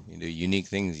things. You do unique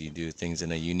things. You do things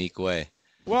in a unique way.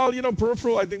 Well,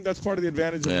 peripheral, I think that's part of the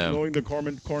advantage of knowing the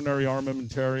coronary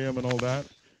armamentarium and all that.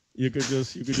 You could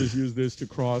just use this to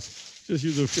cross. Just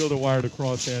use a fielder wire to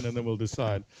cross in, and then we'll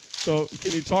decide. So,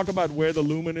 can you talk about where the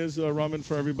lumen is, Raman,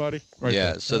 for everybody? Right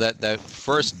there. So that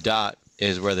first dot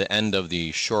is where the end of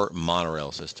the short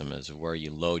monorail system is, where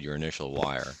you load your initial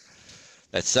wire.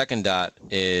 That second dot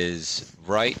is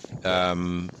right,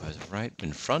 is it right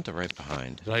in front or right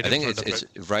behind? Right. I think it's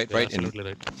right in.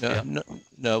 Right.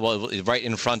 Well, right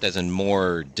in front, as in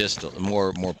more distal,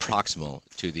 more proximal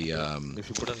to the. If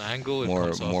you put an angle,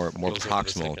 more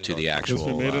proximal to the actual.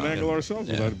 Because we made an angle ourselves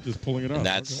without just pulling it out. And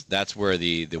that's where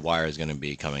the wire is going to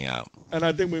be coming out. And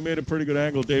I think we made a pretty good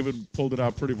angle. David pulled it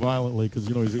out pretty violently because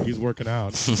he's working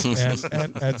out,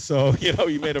 and so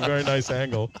you made a very nice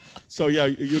angle. So yeah,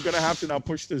 you're going to have to now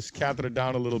push this catheter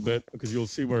down a little bit because you'll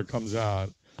see where it comes out.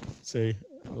 See,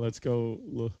 let's go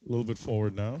a little bit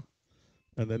forward now.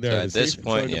 And then there. So at this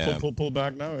point, pull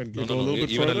back now, and go a little bit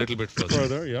even further. A little bit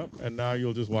further. Yep. And now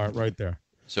you'll just wire it right there.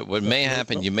 So what may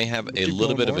happen, you may have a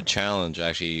little bit of a challenge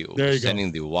actually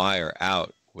sending the wire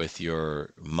out with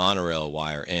your monorail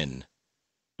wire in.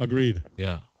 Agreed.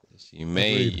 Yeah. So you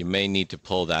may need to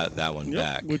pull that one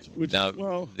back.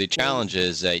 Now the challenge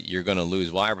is that you're going to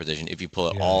lose wire position if you pull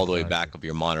it all the way back up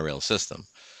your monorail system.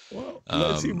 Well,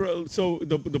 let's see, bro. So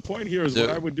the point here is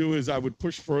what I would do is I would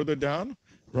push further down.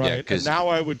 Right, and now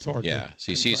I would torque. Yeah,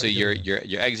 so you see, so you're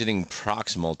exiting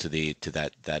proximal to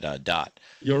that dot.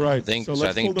 You're right. So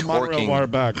let's pull the monorail wire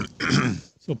back.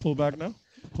 So pull back now.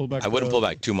 Pull back. I wouldn't pull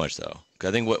back too much though, because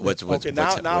I think what's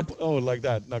now like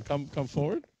that. Now come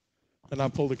forward, and now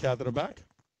pull the catheter back.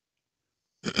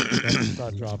 It's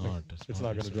not dropping. It's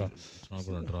not going to drop. It's not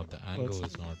going to drop. The angle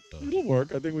is not. It'll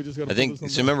work. I think we just got to. I think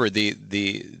so. Remember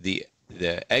the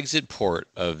exit port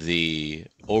of the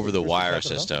over the wire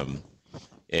system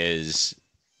is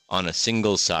on a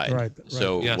single side. Right.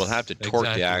 So we'll have to torque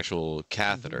the actual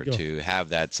catheter to have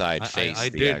that side face. I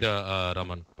did,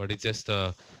 Raman, but it's just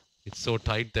it's so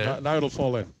tight there. Now it'll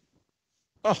fall in.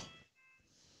 Oh.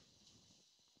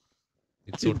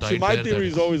 It's so tight. See, my theory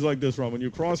is always like this, Ron. When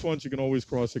you cross once, you can always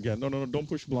cross again. No, don't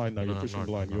push blind now. You're pushing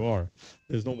blind. You are.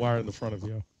 There's no wire in the front of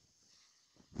you.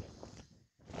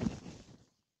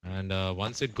 And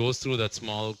once it goes through that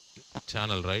small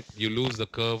channel, right, you lose the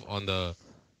curve on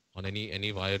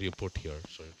any wire you put here.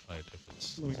 So if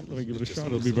it's let me give it a shot.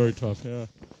 It'll be very tough. Yeah,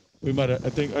 we might. I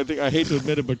think I hate to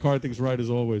admit it, but Carr thinks right as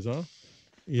always, huh?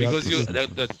 Because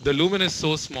the lumen is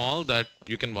so small that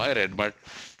you can wire it, but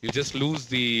you just lose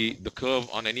the curve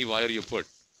on any wire you put.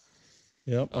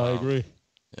 Yep, I agree.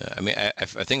 Yeah, I mean, I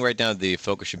think right now the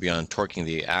focus should be on torquing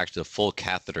the full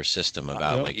catheter system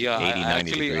about 80,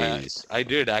 90 degrees. I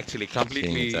did actually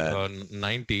completely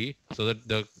 90 so that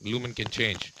the lumen can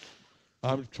change.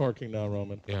 I'm torquing now,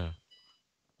 Roman. Yeah,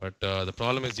 but the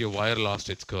problem is your wire lost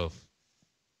its curve.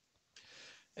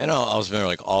 And I was remember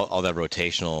like all that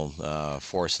rotational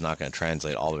force is not going to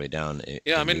translate all the way down.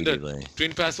 Yeah, I mean the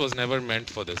twin pass was never meant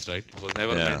for this, right? It was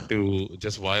never meant to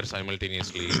just wire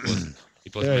simultaneously.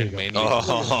 It was meant mainly.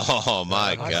 Oh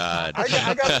my God! I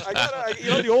got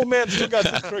the old man still got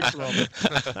some tricks, Roman.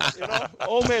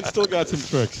 Old man still got some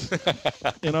tricks.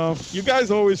 You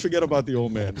guys always forget about the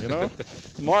old man.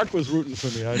 Mark was rooting for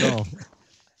me. I know.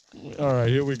 All right,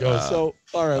 here we go. So,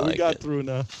 all right, we got through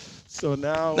now. So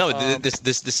now,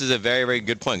 this is a very, very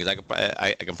good point, because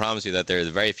I can promise you that there's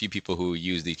very few people who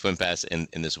use the twin pass in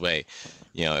this way.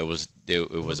 It was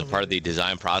a part of the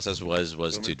design process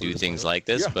was to do things like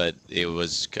this, but it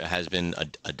has been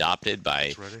adopted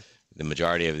by the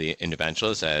majority of the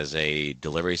interventionalists as a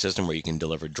delivery system where you can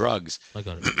deliver drugs I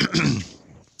got it.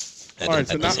 at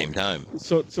the same time.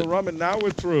 So Raman, now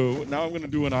we're through. Now I'm going to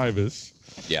do an IVUS.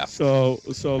 Yeah. So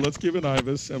let's give an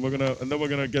IVUS, and then we're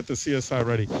gonna get the CSI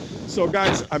ready. So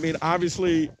guys, I mean,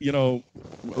 obviously, you know,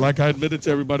 like I admitted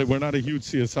to everybody, we're not a huge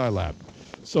CSI lab.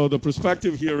 So the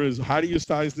perspective here is, how do you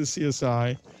size the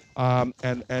CSI?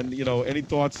 And you know, any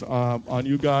thoughts on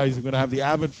you guys? We're gonna have the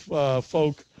Avid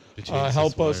folk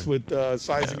help us with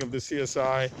sizing of the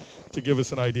CSI to give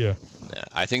us an idea. Yeah,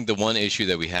 I think the one issue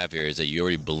that we have here is that you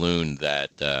already ballooned that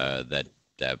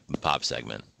pop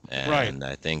segment. And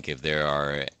I think if there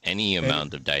are any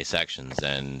amount of dissections,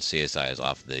 then CSI is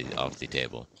off the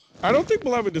table. I don't think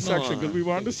we'll have a dissection because we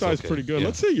were undersized pretty good. Yeah.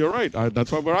 Let's say you're right.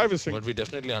 That's why we're IVUSing. But we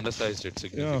definitely undersized it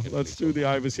significantly. Yeah, let's do the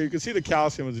IVUS here. You can see the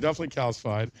calcium is definitely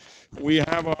calcified. We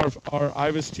have our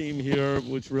IVUS team here,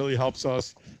 which really helps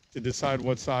us to decide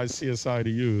what size CSI to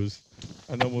use.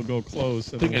 And then we'll go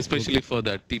close. And especially for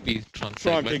that TP trunk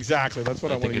segment. Exactly. That's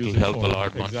what I want to use. It'll help a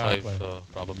lot. Exactly. 1.5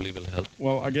 probably will help.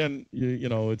 Well, again, you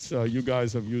know, it's you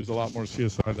guys have used a lot more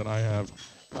CSI than I have.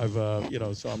 You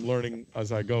know, so I'm learning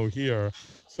as I go here.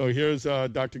 So here's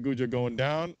Dr. Guja going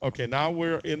down. Okay, now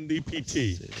we're in the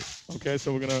PT. Okay,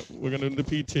 so we're gonna do the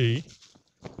PT.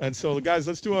 And so guys,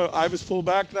 let's do an IVUS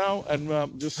pullback now, and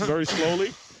just very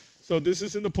slowly. So this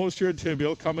is in the posterior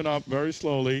tibial, coming up very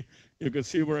slowly. You can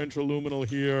see we're intraluminal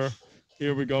here.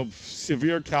 Here we go,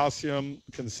 severe calcium,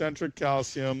 concentric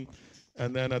calcium.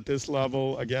 And then at this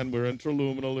level, again, we're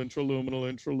intraluminal.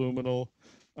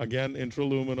 Again,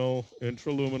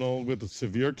 intraluminal with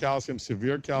severe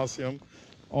calcium.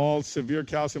 All severe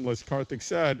calcium, like Karthik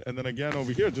said. And then again,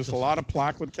 over here, just a lot of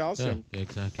plaque with calcium. Yeah,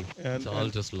 exactly. And, it's all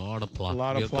just a lot of plaque. A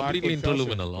lot of plaque completely with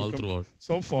intraluminal all throughout.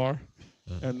 So far.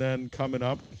 Yeah. And then coming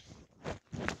up.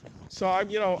 So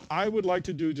I would like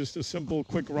to do just a simple,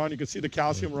 quick run. You can see the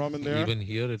calcium rum in there. Even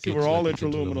here, we're all like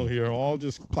intraluminal here, all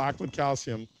just plaque with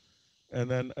calcium,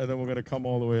 and then we're gonna come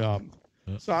all the way up.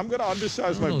 Yeah. So I'm gonna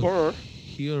undersize my burr.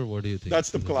 Here, what do you think? That's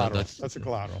the collateral. That's the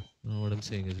collateral. No, what I'm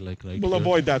saying is like right. We'll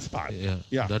avoid that spot.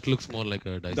 Yeah. That looks more like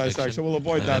a dissection. We'll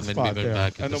avoid that spot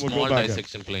there, and then we'll go back.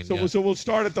 Dissection plane. So we'll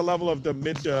start at the level of the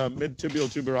mid tibial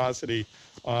tuberosity.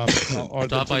 Or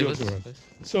top IVUS.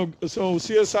 So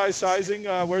CSI sizing.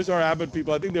 Where's our Abbott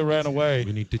people? I think they ran away.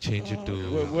 We need to change it to.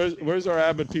 Where's our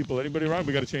Abbott people? Anybody around?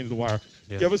 We got to change the wire.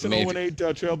 Yeah. Give us an 018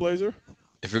 Trailblazer.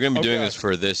 If you're going to be doing this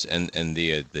for this and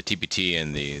the TPT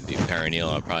and the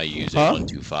perineal, I'll probably use a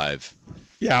 125.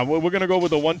 Yeah, well, we're going to go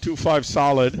with a 125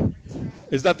 solid.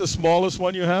 Is that the smallest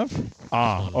one you have?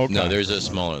 Okay. No, there's a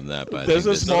smaller than that. But there's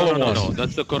a smaller one. No,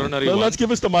 that's the coronary one. Let's give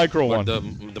us the micro one.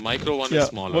 The micro one is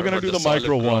smaller. We're going to do the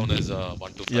micro one. Is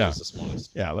 125 is the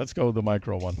smallest. Yeah, let's go with the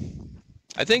micro one.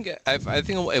 I think a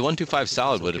 125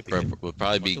 solid would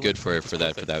probably be good for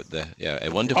that. A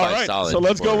 125 solid. So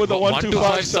let's go with the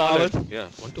 125 solid. Yeah.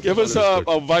 Give us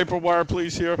a Viper wire,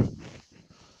 please, here.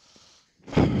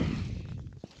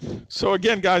 So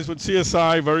again, guys, with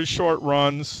CSI, very short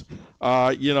runs.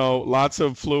 Lots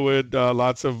of fluid,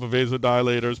 lots of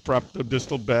vasodilators, prep the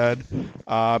distal bed,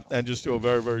 and just do a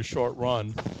very, very short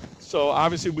run. So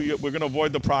obviously we're going to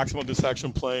avoid the proximal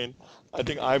dissection plane. I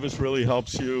think IVUS really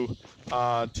helps you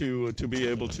to be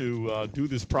able to do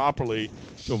this properly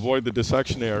to avoid the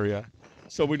dissection area.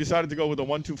 So we decided to go with a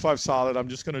 125 solid. I'm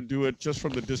just going to do it just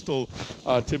from the distal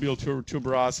tibial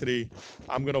tuberosity.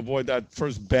 I'm going to avoid that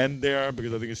first bend there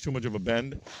because I think it's too much of a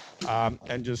bend,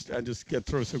 and just get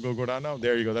through. So go down now.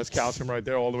 There you go. That's calcium right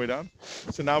there all the way down.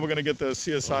 So now we're going to get the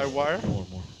CSI wire. More.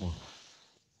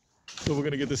 So we're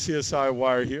going to get the CSI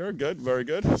wire here. Good, very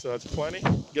good. So that's plenty.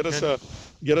 Get us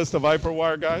the Viper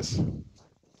wire, guys.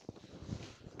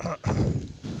 I'm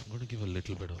going to give a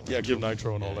little bit of. Yeah, give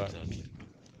nitro and all that. Exactly.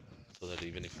 So that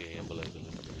even if we embolize a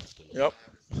little bit, it's still. Yep.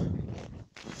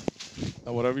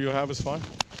 And whatever you have is fine.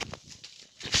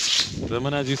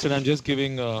 Raman, as you said, I'm just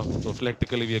giving,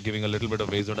 prophylactically, we are giving a little bit of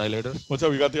vasodilator. What's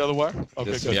up? You got the other wire?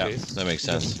 Okay, good. Yeah, that makes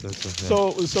sense.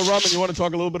 So Raman, you want to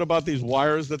talk a little bit about these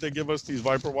wires that they give us? These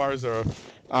Viper wires are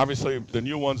obviously the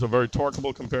new ones are very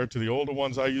torqueable compared to the older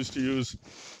ones I used to use.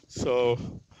 So.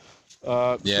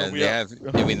 I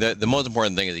mean, the most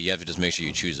important thing is that you have to just make sure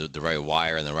you choose the right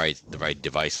wire and the right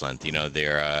device length. You know,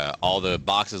 they're all the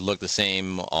boxes look the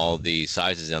same. All the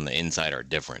sizes on the inside are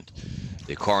different.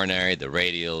 the coronary, the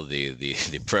radial,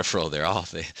 the peripheral, they're all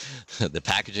the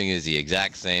packaging is the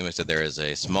exact same, except there is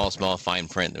a small fine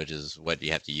print, which is what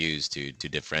you have to use to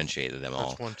differentiate them all.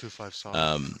 That's 125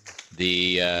 solid.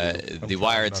 The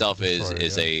wire itself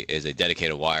is a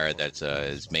dedicated wire that's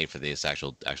is made for this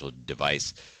actual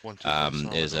device.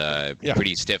 Is a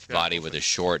pretty stiff body with a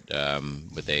short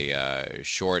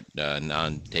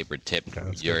non-tapered tip.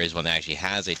 There is one that actually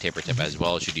has a tapered tip as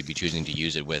well. Should you be choosing to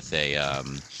use it with a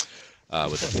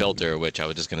filter, which I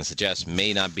was just going to suggest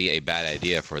may not be a bad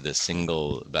idea for this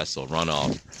single vessel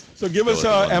runoff. So give us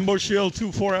ambo shield,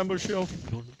 2-4 ambo shield.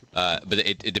 But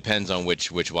it depends on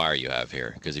which wire you have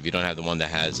here, because if you don't have the one that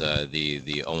has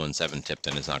the 017 tip,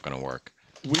 then it's not going to work.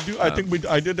 We do. I think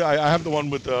I have the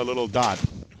one with a little dot.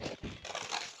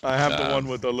 I have the one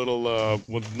with a little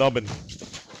with nubbin.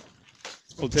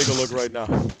 We'll take a look right now.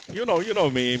 You know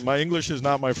me. My English is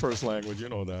not my first language. You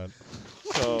know that.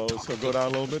 So go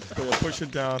down a little bit. Go push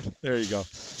it down. There you go.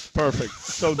 Perfect.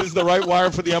 So this is the right wire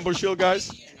for the ambo shield,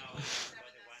 guys.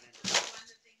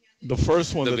 The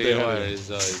first one that they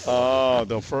handed us. Oh,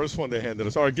 the first one they handed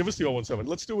us. All right, give us the 017.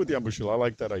 Let's do it with the ambo shield. I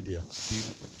like that idea.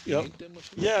 Yep.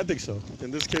 Yeah, I think so. In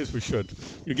this case, we should.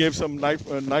 You gave some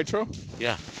nitro?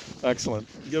 Yeah. Excellent.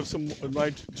 Give some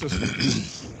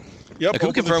just. Yep. Can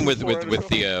we confirm with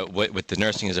the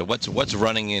nursing is what's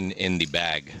running in the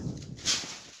bag?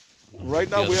 Right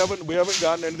now, we haven't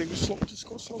gotten anything. Just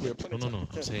go slow. We have plenty of time. No.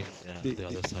 I'm saying the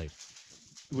other side.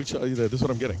 Which this is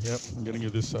what I'm getting. Yep, I'm getting you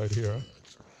this side here.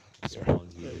 There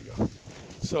you go.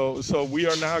 So we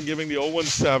are now giving the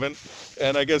 017,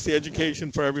 and I guess the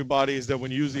education for everybody is that when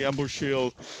you use the ambo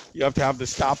shield, you have to have the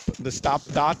stop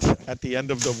dot at the end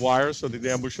of the wire so that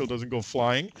the ambo shield doesn't go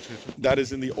flying. That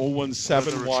is in the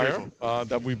 017 wire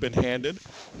that we've been handed.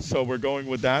 So we're going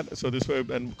with that. So this way,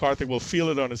 and Karthik will feel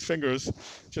it on his fingers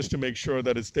just to make sure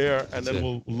that it's there, and then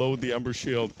we'll load the ambo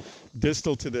shield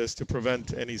distal to this to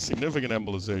prevent any significant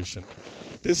embolization.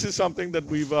 This is something that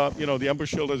we've, the ambo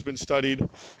shield has been studied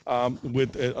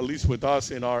with, at least with us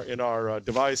in our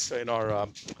device, in our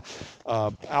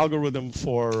algorithm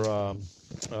for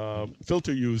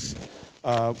filter use,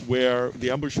 where the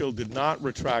ambo shield did not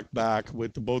retract back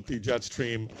with both the jet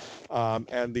stream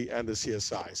and the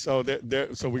CSI.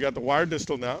 So we got the wire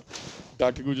distal now.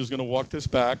 Dr. Guja is going to walk this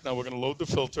back. Now we're going to load the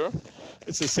filter.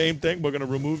 It's the same thing. We're going to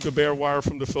remove the bare wire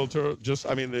from the filter,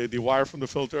 the wire from the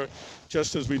filter,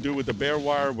 just as we do with the bare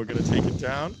wire. We're going to take it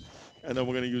down, and then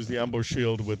we're going to use the ambo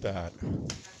shield with that.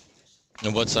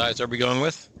 And what size are we going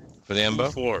with for the ambo?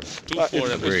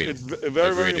 2-4. Agreed. It's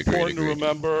very important to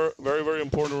remember. Very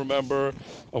important to remember.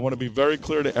 I want to be very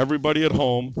clear to everybody at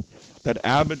home that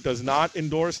Abbott does not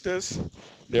endorse this.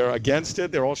 They're against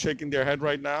it. They're all shaking their head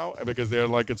right now because they're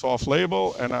like it's off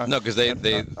label. And no, because they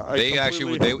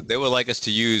would like us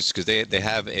to use, because they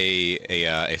have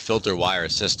a filter wire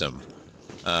system.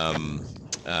 I'm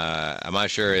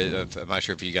not sure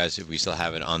if you guys, if we still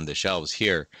have it on the shelves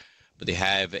here, but they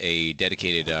have a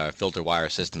dedicated filter wire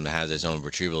system that has its own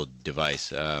retrieval device.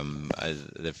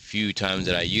 The few times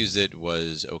that I used it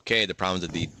was okay. The problem is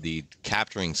that the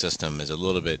capturing system is a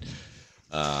little bit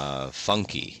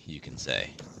funky, you can say.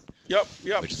 Yep.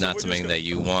 Which is not something that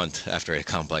you want after a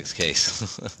complex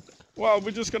case. Well,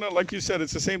 we're just going to, like you said,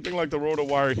 it's the same thing like the rotor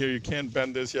wire here. You can't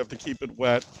bend this. You have to keep it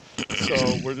wet.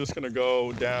 So we're just going to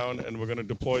go down, and we're going to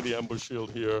deploy the ambo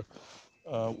shield here.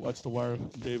 Watch the wire,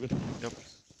 David. Yep.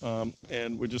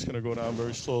 And we're just going to go down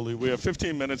very slowly. We have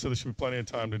 15 minutes, so there should be plenty of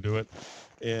time to do it.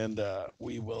 And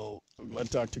we will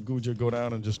let Dr. Guja go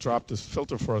down and just drop this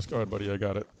filter for us. Go ahead, buddy. I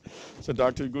got it. So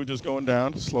Dr. Guja's going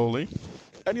down slowly.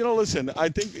 And, listen, I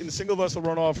think in single vessel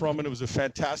runoff, Raman, it was a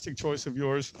fantastic choice of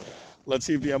yours. Let's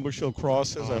see if the ambo shield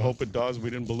crosses. I hope it does. We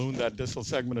didn't balloon that distal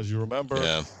segment, as you remember.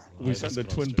 Yeah. We sent the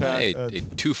twin pack. A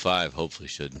 2.5 hopefully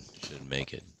should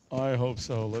make it. I hope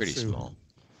so. Let's Pretty see. small.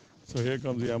 So here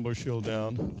comes the ambo shield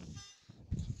down.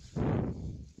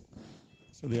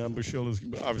 So the ambo shield is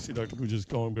obviously Dr. Guja is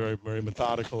going very, very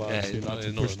methodical. Obviously, not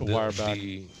to push the wire back.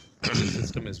 The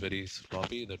system is very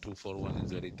sloppy. The 241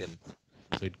 is very thin,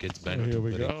 so it gets bent Here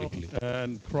we very go. quickly.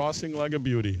 And crossing like a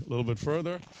beauty. A little bit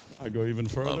further. I go even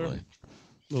further. Lovely.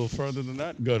 A little further than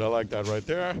that. Good. I like that right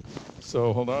there.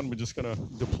 So hold on. We're just going to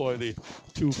deploy the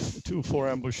 2-4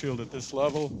 ambo shield at this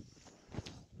level.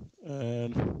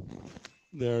 And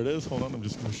there it is. Hold on. I'm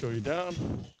just going to show you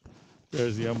down.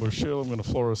 There's the ambo shield. I'm going to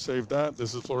fluorosave that.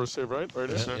 This is fluorosave, right? Right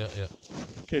here? Yeah.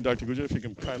 Okay, Dr. Guja, if you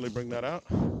can kindly bring that out.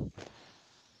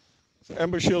 So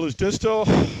ambo shield is distal.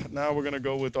 Now we're going to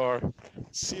go with our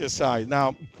CSI.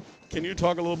 Now, can you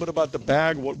talk a little bit about the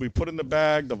bag, what we put in the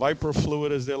bag, the Viper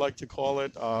fluid, as they like to call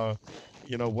it?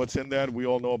 you know, what's in that. We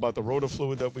all know about the rotor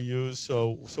fluid that we use.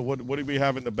 So what do we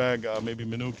have in the bag? Maybe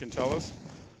Manu can tell us.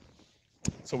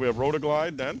 So we have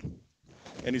Rotaglide then.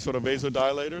 Any sort of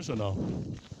vasodilators or no?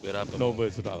 No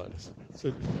vasodilators.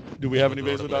 So do we have any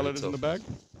vasodilators in the bag?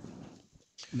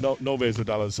 No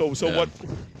vasodilators. So Yeah. what?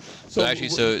 So actually,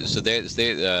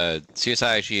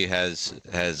 CSI actually has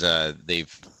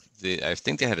I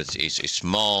think they had a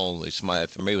small,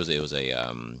 for me it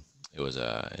was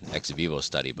an ex vivo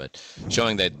study, but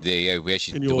showing that we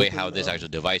actually, the way how this actual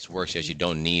device works, you actually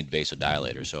don't need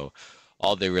vasodilators. So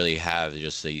all they really have is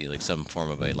just like some form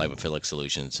of a lipophilic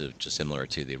solution, so just similar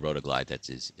to the Rotaglide that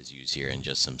is used here, and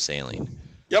just some saline.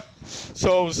 Yep.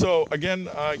 So again,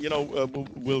 you know,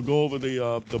 we'll go over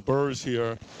the burrs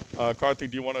here. Karthik,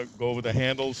 do you want to go over the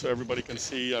handles so everybody can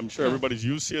see? I'm sure everybody's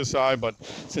used CSI, but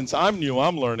since I'm new,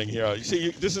 I'm learning here. You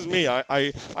see, this is me.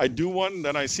 I do one,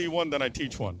 then I see one, then I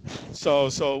teach one. So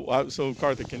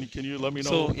Karthik, can you let me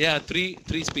know? So yeah, three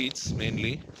speeds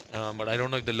mainly, but I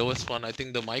don't know if the lowest one. I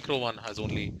think the micro one has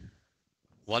only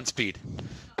one speed,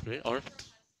 right? Or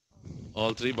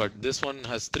all three, but this one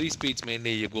has 3 speeds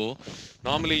mainly. You go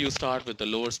normally you start with the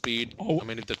lower speed. I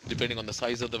mean, depending on the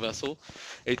size of the vessel,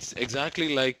 it's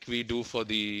exactly like we do for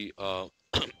the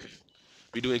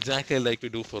we do exactly like we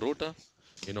do for rota.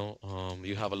 You know,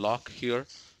 you have a lock here.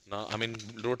 Now, I mean,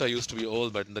 rota used to be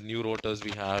old, but the new rotors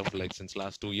we have, like since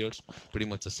last 2 years, pretty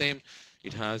much the same.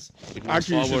 It has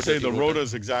actually, you should say the rota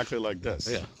is exactly like this.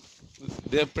 Yeah,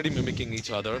 they're pretty mimicking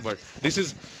each other, but this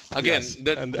is again yes.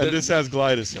 and this has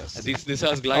glide assist. This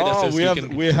has glide assist.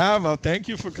 We have thank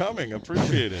you for coming,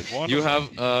 appreciate it.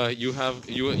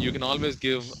 Wonderful. You can always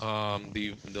give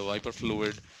the wiper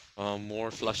fluid more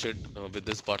flush it with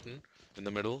this button in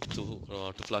the middle to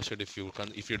flush it if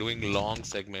you're doing long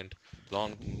segment,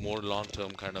 more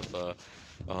long-term kind of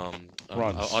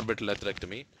orbital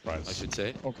atherectomy, right. I should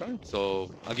say. Okay.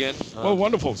 So again. Well,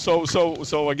 wonderful.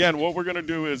 So again, what we're going to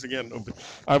do is, again,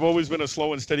 I've always been a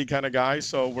slow and steady kind of guy,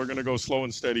 so we're going to go slow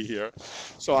and steady here.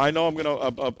 So I know I'm going to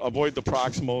avoid the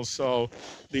proximal. So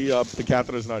the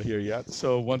catheter is not here yet.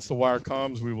 So once the wire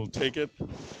comes, we will take it.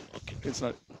 Okay. It's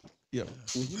not. Yeah.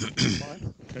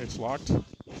 Fine. Okay, it's locked.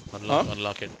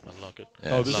 Unlock it.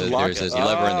 Yeah, oh, this so is locked. there's a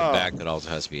lever in the back that also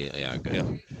has to be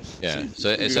good. Yeah. So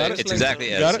it's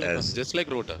exactly as just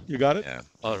like rota. You got it? Yeah.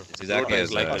 Or it's exactly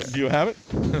as like do you have it?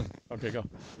 Okay, go.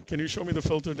 Can you show me the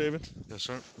filter, David? Yes,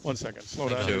 sir. 1 second. Slow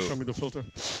down. Show me the filter.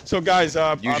 So guys,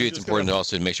 usually it's important to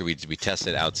also make sure we test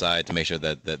it outside to make sure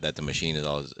that the machine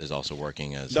is also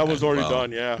working as. That was already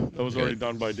done. Yeah, that was already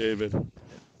done by David.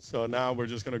 So now we're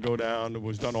just going to go down. It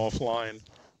was done offline.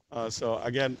 So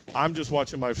again, I'm just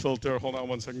watching my filter. Hold on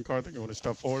 1 second, Karthik. I want to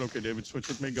step forward. Okay, David, switch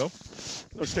with me. Go.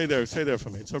 No, stay there. Stay there for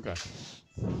me. It's okay.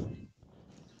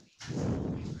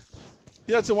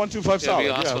 Yeah, it's a 125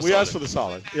 solid. We asked for the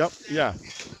solid. Yep. Yeah.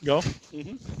 Go.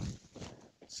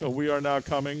 So we are now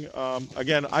coming.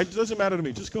 Again, it doesn't matter to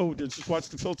me. Just go. Just watch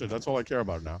the filter. That's all I care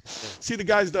about now. Yeah. See, the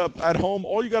guys at home,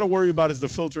 all you got to worry about is the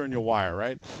filter and your wire,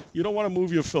 right? You don't want to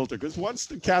move your filter because once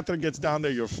the catheter gets down there,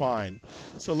 you're fine.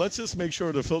 So let's just make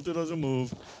sure the filter doesn't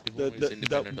move. It's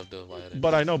independent of the wire.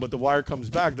 But I know, but the wire comes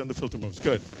back, then the filter moves.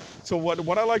 Good. So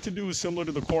what I like to do is similar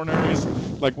to the coronaries,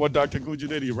 like what Dr. Guja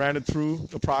did. He ran it through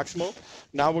the proximal.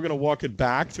 Now we're going to walk it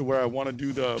back to where I want to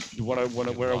do where I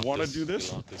want to do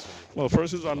this. Well,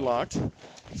 first is unlocked.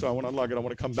 So I want to unlock it. I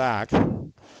want to come back.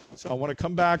 So I want to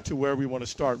come back to where we want to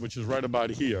start, which is right about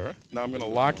here. Now I'm going to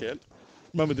lock it.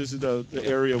 Remember, this is the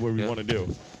area where we want to do.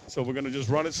 So we're going to just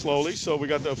run it slowly. So we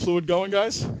got the fluid going,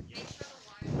 guys?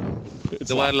 It's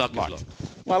the wire locked. Well,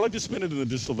 I like to spin it in the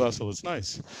distal vessel. It's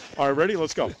nice. All right, ready?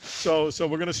 Let's go. So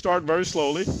we're going to start very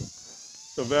slowly.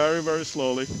 So very, very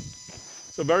slowly.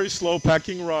 So very slow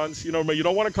pecking runs. You know, you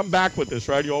don't want to come back with this,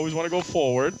 right? You always want to go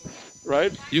forward.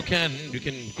 Right? You can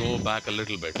go back a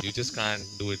little bit. You just can't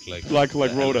do it like rota.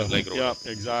 Like rota. Yeah,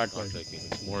 exactly.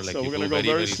 It's more like so we're gonna go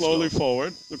very slowly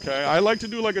forward. Okay. I like to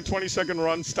do like a 20-second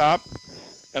run, stop,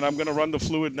 and I'm gonna run the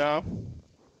fluid now.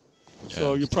 Yeah.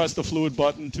 So you press the fluid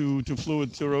button to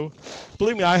fluid through.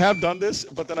 Believe me, I have done this,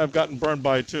 but then I've gotten burned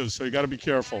by it too. So you got to be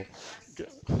careful.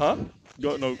 Huh?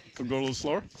 Go a little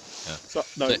slower.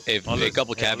 Yeah. A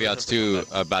couple caveats too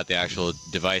about the actual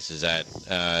device is that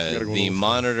the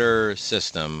monitor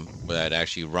system that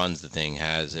actually runs the thing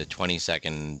has a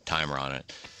 20-second timer on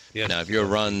it. Yes. Now, if your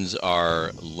runs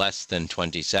are less than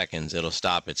 20 seconds, it'll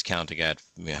stop its counting at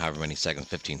however many seconds,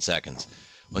 15 seconds.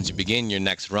 once you begin your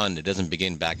next run, it doesn't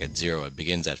begin back at 0. It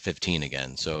begins at 15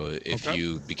 again. So if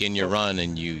you begin your run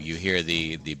and you hear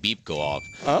the beep go off,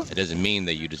 it doesn't mean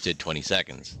that you just did 20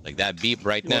 seconds. Like that beep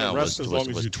right now was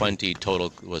 20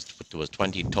 total was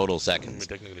 20 total seconds.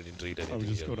 Technically didn't read I would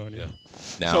just go down here.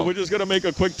 Now, so we're just gonna make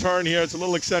a quick turn here. It's a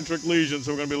little eccentric lesion,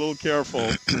 so we're gonna be a little careful.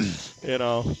 you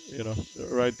know,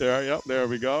 right there. Yep, there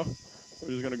we go. We're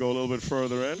just gonna go a little bit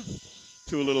further in.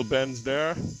 2 little bends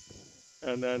there,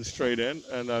 and then straight in,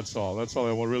 and that's all. That's all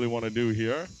I really want to do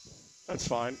here. That's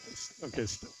fine. Okay,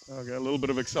 a little bit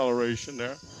of acceleration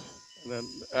there, and then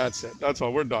that's it. That's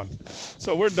all. We're done.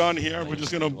 So we're done here. We're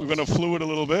gonna fluid a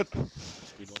little bit.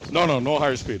 No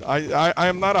higher speed. I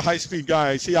am not a high speed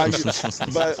guy. See,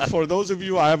 but for those of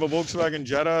you, I have a Volkswagen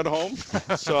Jetta at home,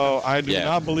 so I do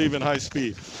not believe in high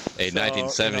speed. A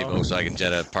 1970 Volkswagen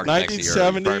Jetta parked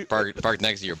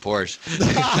next to your Porsche.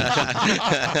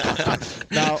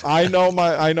 Now I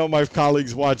know my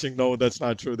colleagues watching know that's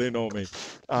not true. They know me.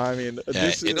 I mean,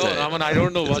 Raman, I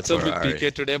don't know what's up with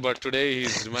PK today, but today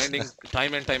he's reminding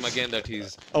time and time again that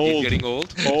he's getting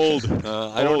old.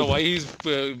 I don't know why he's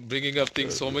bringing up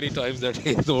things so many times that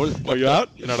he's old. Are you out?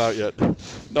 You're not out yet.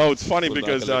 No, it's funny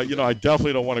because I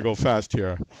definitely don't want to go fast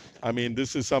here. I mean,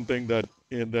 this is something that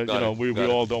we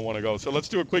all don't want to go. So let's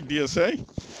do a quick DSA.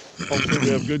 Hopefully we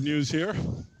have good news here.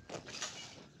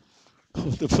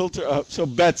 The filter, so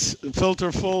bets,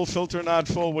 filter full, filter not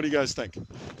full. What do you guys think?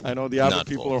 I know the avid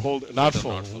people are holding, not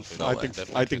full. No,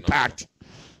 I think packed.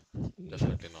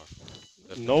 Definitely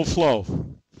not. No flow,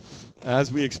 as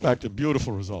we expected.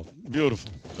 Beautiful result, beautiful.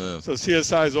 Yeah. So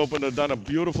CSI has done a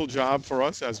beautiful job for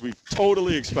us, as we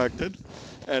totally expected.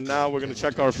 And now we're going to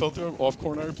check our filter off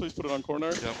coronary. Please put it on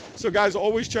coronary. Yep. So guys,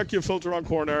 always check your filter on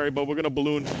coronary, but we're going to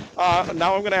balloon.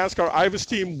 Now I'm going to ask our IVUS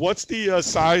team, what's the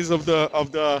size of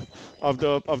the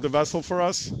vessel for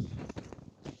us?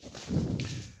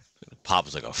 Pop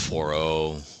was like a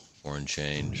 4.0, 4 and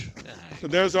change. So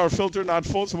there's our filter not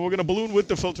full. So we're going to balloon with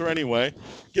the filter anyway.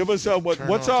 Give us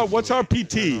what's our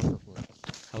PT?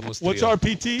 Almost What's our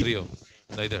PT? 3.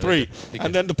 3.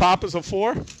 And then the pop is a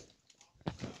 4.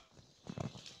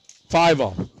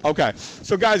 5.0. Okay.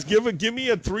 So guys, give me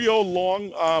a 3.0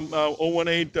 long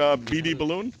 018 BD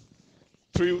balloon.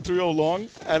 3.0 long,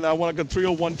 and I want like a 3.0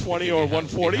 120 or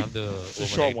 140. It's a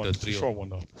short one. It's a short one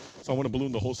though. So I want to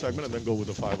balloon the whole segment and then go with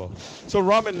the 5.0. So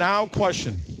Raman, now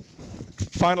question.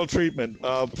 Final treatment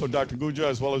for Dr. Guja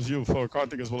as well as you, for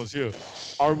Karthik as well as you.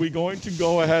 Are we going to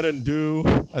go ahead and do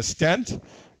a stent?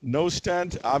 No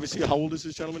stent. Obviously, how old is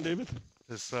this gentleman, David?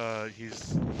 He's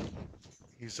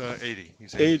 80.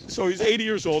 He's 80. So he's 80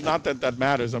 years old. Not that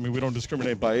matters. I mean, we don't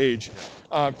discriminate by age.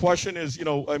 Question is,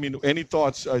 any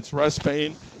thoughts? It's rest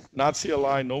pain, not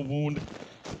CLI, no wound.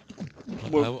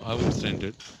 I would stent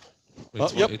it.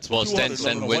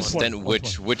 Stent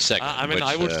which segment?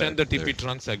 I would stent the TP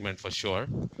trunk segment for sure.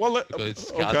 Well, because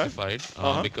it's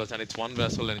calcified. Because it's one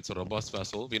vessel and it's a robust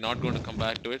vessel. We're not going to come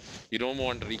back to it. You don't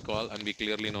want recall, and we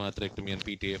clearly know atherectomy and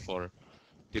PTA for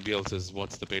tibials is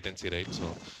what's the patency rate, so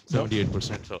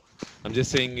 78%. So I'm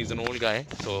just saying he's an old guy,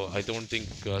 so I don't think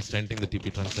stenting the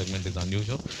TP trunk segment is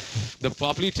unusual. The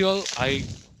popliteal,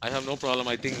 I have no problem.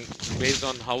 I think based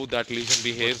on how that lesion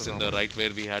behaves in the right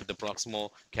where we had the proximal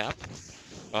cap,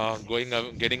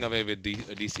 getting away with the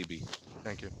DCB.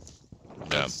 Thank you.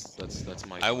 That's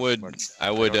my. I would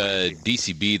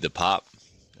DCB the pop.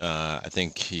 I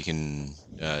think you can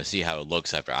see how it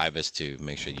looks after IVUS to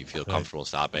make sure you feel comfortable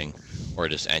stopping, or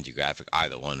just angiographic,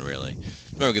 either one really.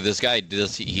 Remember, this guy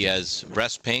he has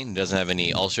rest pain, doesn't have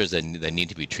any ulcers that need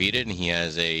to be treated, and he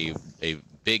has a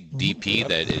big DP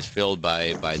that is filled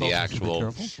by the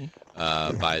actual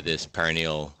by this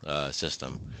perineal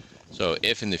system. So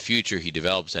if in the future he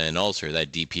develops an ulcer,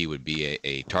 that DP would be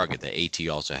a target. The AT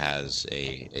also has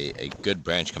a good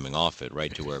branch coming off it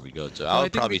right to where we go. So I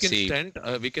would probably see.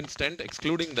 We can stent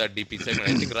excluding that DP segment.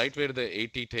 I think right where the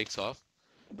AT takes off.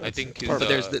 I think but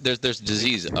there's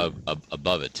disease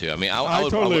above it too. I mean, I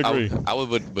totally agree. I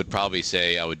would probably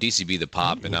say I would DCB the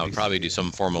pop, and I would probably do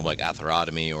some form of like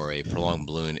atherotomy or a prolonged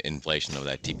balloon inflation of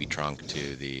that TP trunk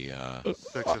to the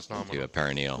to a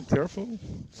perineal. Careful.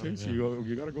 See, so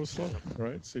you gotta go slow,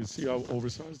 right? So you see how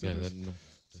oversized it is.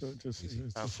 So just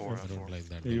I don't like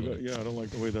that. I don't like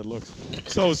the way that looks.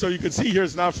 So you can see here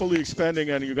it's not fully expanding,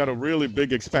 and you got a really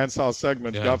big expansile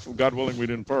segment. Yeah. God willing, we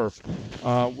didn't perf.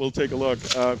 We'll take a look.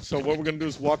 So what we're gonna do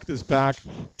is walk this back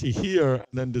to here, and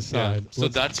then decide. Yeah. So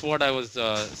that's what I was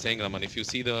saying, Raman. If you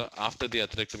see after the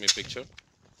atherectomy picture,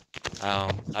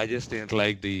 I just didn't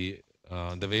like the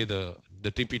way the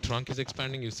TP trunk is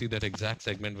expanding. You see that exact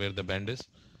segment where the bend is.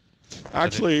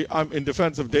 Actually, I'm in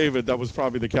defense of David. That was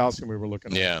probably the calcium we were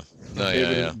looking at. Yeah.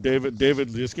 No,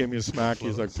 David just gave me a smack.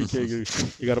 He's like,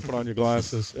 PK, you got to put on your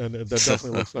glasses, and that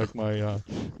definitely looks like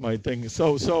my thing.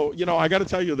 So you know, I got to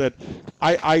tell you that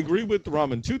I agree with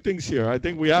Raman. Two things here. I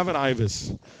think we have an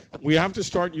IVUS. We have to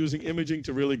start using imaging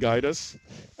to really guide us,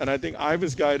 and I think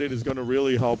IVUS guided is going to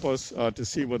really help us to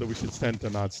see whether we should stent or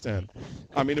not stent.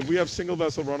 I mean, if we have single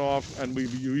vessel runoff and we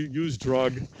use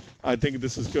drug, I think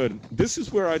this is good. This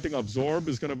is where I think Absorb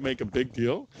is going to make a big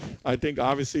deal. I think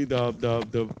obviously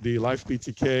the Life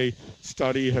BTK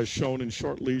study has shown in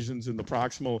short lesions in the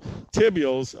proximal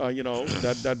tibials, you know,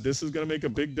 that this is going to make a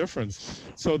big difference.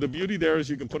 So the beauty there is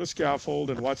you can put a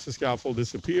scaffold and watch the scaffold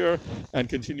disappear and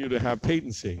continue to have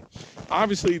patency.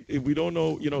 Obviously, if we don't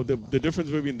know, you know, the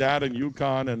difference between that and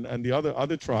UConn and the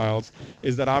other trials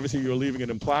is that obviously you're leaving it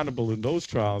implantable in those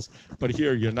trials, but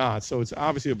here you're not. So it's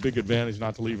obviously a big advantage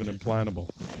not to leave it implantable.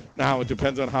 Now it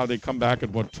depends on how they come back at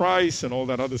what price and all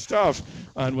that other stuff,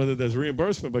 and whether there's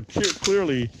reimbursement. But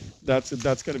clearly, that's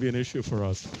going to be an issue for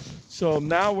us. So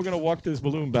now we're going to walk this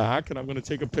balloon back, and I'm going to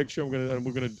take a picture. We're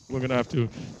going to have to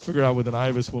figure out with an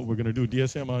IVUS what we're going to do.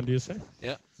 DSA, on DSA?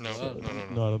 Yeah. No,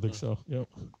 I don't think so. Yep.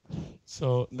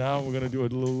 So now we're going to do a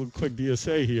little quick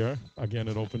DSA here. Again,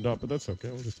 it opened up, but that's okay.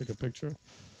 We'll just take a picture.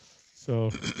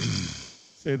 So,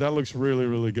 see, that looks really,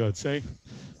 really good. See?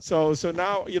 So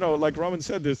now, you know, like Roman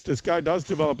said, this guy does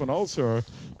develop an ulcer.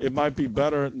 It might be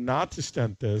better not to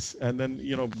stent this, and then,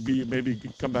 you know, maybe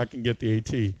come back and get the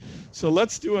AT. So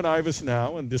let's do an IVUS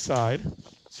now and decide.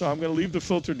 So I'm going to leave the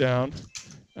filter down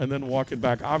and then walk it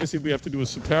back. Obviously, we have to do a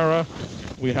Supera.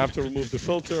 We have to remove the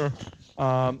filter,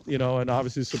 you know, and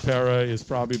obviously Supera is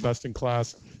probably best in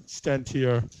class stent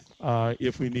here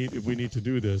if we need to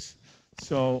do this.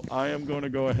 So I am going to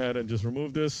go ahead and just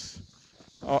remove this.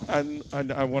 And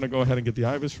I want to go ahead and get the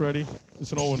IVUS ready.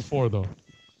 It's an 014 though.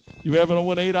 You have an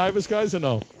 018 IVUS, guys, or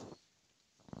no?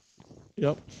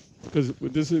 Yep. Because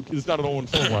this is not an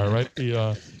 014 wire, right?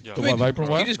 The Viper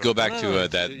wire. Can you just go back to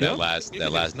that last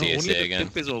DSA again?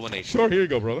 Sure. Here you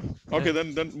go, brother. Okay,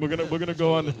 then we're gonna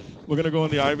go on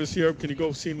the IVUS here. Can you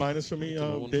go C- for me,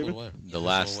 David? The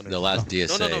last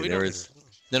DSA. There was.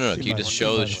 No. Can you just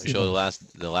show the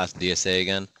last DSA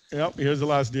again? Yep. Here's the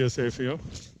last DSA for you.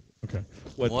 Okay.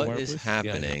 What is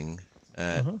happening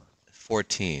at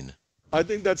 14? I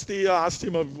think that's the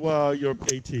ostium of your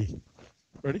AT.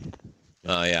 Ready?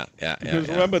 Oh yeah. Because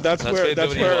remember, that's where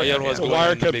the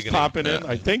wire kept popping in.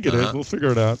 I think it is. We'll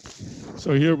figure it out.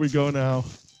 So here we go now.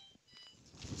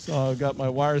 So I've got my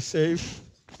wire safe,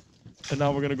 and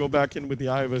now we're gonna go back in with the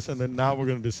IVUS, and then now we're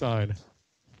gonna decide.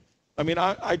 I mean,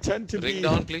 I tend to ring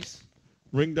down, please.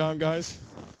 Ring down, guys.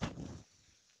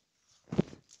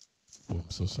 Oh, I'm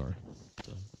so sorry.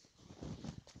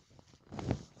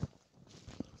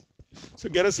 So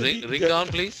get us ring down,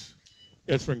 please.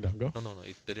 Yes, ring down. Go. No.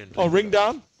 They didn't. Oh, ring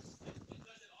down.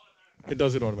 It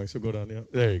does it automatically. So go down. Yeah.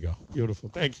 There you go. Beautiful.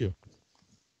 Thank you.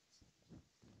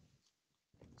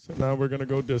 So now we're gonna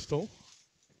go distal.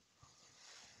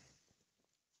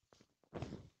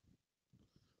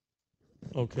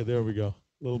 Okay, there we go.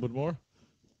 A little bit more.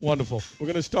 Wonderful. We're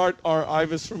gonna start our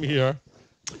IVUS from here.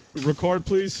 Record,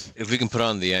 please. If we can put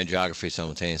on the angiography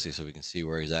simultaneously so we can see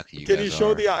where exactly you guys are. Can you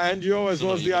show the angio as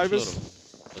well as the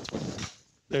IVUS?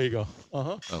 There you go.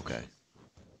 Okay.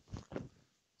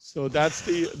 So that's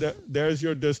there's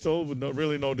your distal with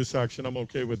really no dissection. I'm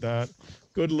okay with that.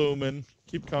 Good lumen.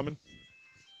 Keep coming.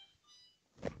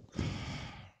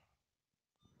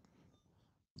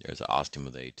 There's the ostium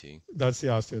of the AT. That's the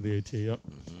ostium of the AT, yep.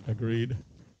 Agreed.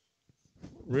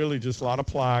 Really just a lot of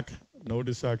plaque, no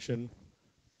dissection.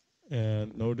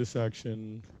 And no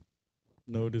dissection,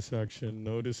 no dissection,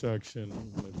 no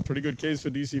dissection. Pretty good case for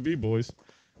DCB, boys.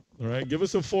 All right, give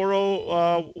us a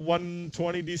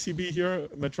 120 DCB here,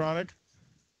 Medtronic.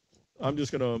 I'm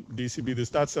just gonna DCB this.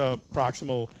 That's a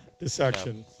proximal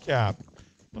dissection cap.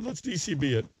 But let's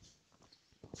DCB it.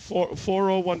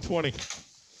 120.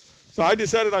 So I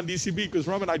decided on DCB because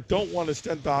Roman, I don't want to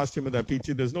stent the ostium of that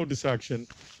PT. There's no dissection.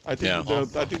 I think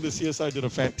the CSI did a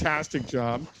fantastic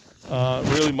job.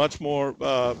 Really much more,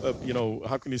 you know,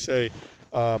 how can you say,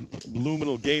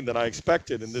 luminal gain than I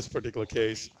expected in this particular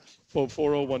case.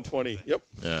 120. Yep.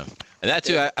 Yeah, and that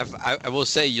too. I will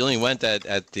say you only went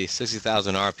at the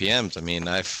 60,000 RPMs. I mean,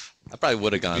 I probably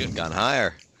would have gone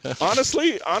higher.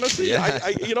 honestly, yeah.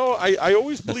 I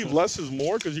always believe less is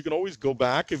more because you can always go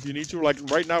back if you need to. Like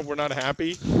right now, we're not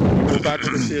happy. We go back to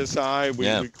the CSI.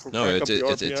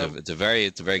 It's a very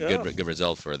good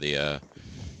result for the.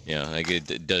 Like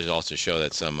it does also show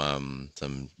that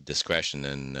some discretion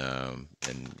and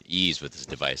ease with this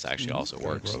device actually also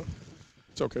works.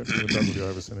 it's okay. We're done with the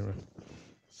IVUS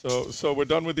anyway. So we're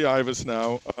done with the IVUS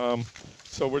now.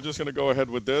 So we're just going to go ahead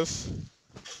with this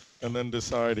and then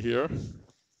decide here.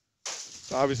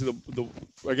 So obviously,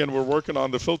 again, we're working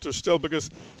on the filter still because,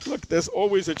 look, there's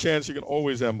always a chance you can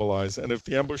always embolize. And if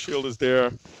the embo shield is there,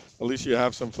 at least you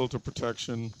have some filter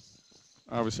protection.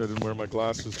 Obviously, I didn't wear my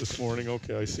glasses this morning.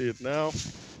 Okay, I see it now.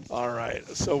 All right,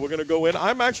 so we're going to go in.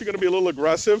 I'm actually going to be a little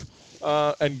aggressive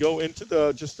and go into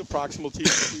just the proximal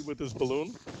TCP with this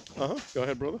balloon. Go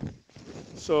ahead, brother.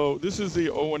 So this is the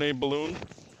O&A balloon.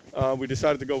 We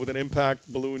decided to go with an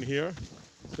impact balloon here.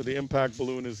 So the impact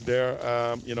balloon is there.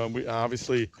 You know, we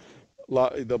obviously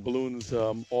the balloons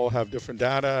all have different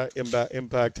data.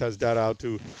 Impact has data out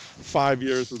to 5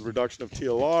 years with reduction of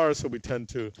TLR, so we tend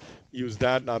to use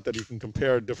that. Not that you can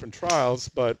compare different trials,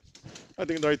 but I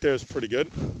think right there is pretty good.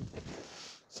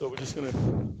 So we're just gonna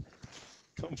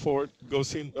come forward, go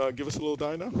see, give us a little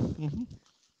die now.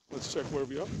 Let's check where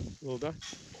we are. A little die.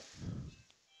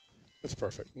 That's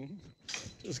perfect.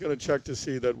 Just gonna check to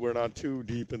see that we're not too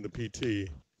deep in the PT.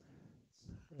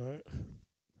 All right.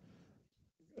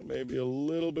 Maybe a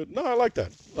little bit. No, I like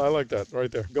that. I like that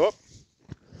right there. Go up.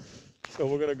 So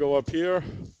we're going to go up here,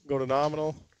 go to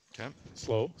nominal. Okay.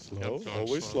 Slow, Yep,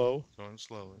 always slow. Going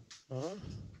slowly.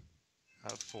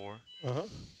 At 4.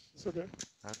 It's okay.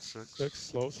 At 6. 6,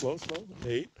 slow.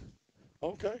 8.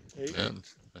 Okay, 8. Yeah,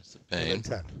 that's the pain. And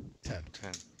then 10.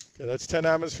 10. Okay, that's 10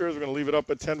 atmospheres. We're going to leave it up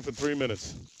at 10 for 3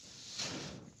 minutes.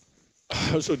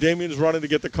 So Damien's running to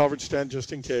get the coverage stent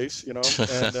just in case, you know.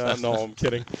 And no, I'm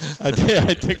kidding. I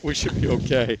think we should be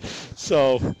okay.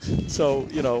 So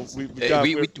you know,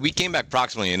 we came back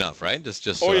proximally enough, right?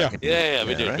 Just. Oh so yeah.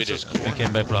 We did. Right? We did. We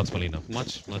came back proximally enough.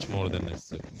 Much more than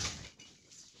this.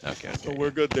 Okay. So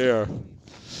we're good there.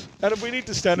 And if we need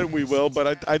to stent it, we will.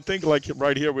 But I think like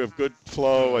right here we have good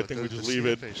flow. I think we just leave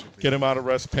it, get him out of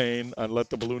rest pain, and let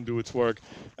the balloon do its work.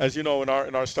 As you know, in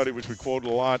our study, which we quoted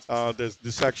a lot, this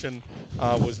dissection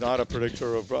was not a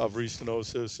predictor of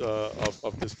restenosis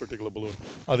of this particular balloon.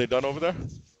 Are they done over there?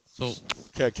 So,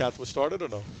 cath was started or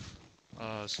no?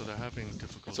 So they're having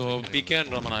difficulty. So PK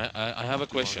and Raman, I have a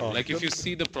question. Like if you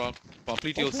see the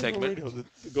popliteal segment,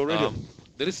 Go radio.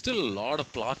 there is still a lot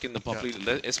of plaque in the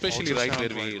popliteal, especially right where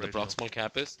the proximal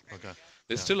cap is. Okay.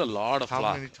 There's still a lot of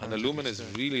plaque, and the times lumen did is you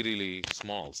say? really, really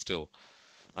small still.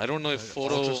 I don't know if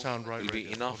 4.0 ultrasound right will be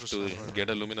radius, enough to ultrasound right get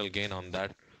a luminal gain on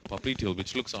that popliteal,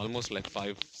 which looks almost like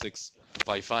 5.6,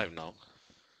 5.5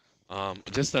 now.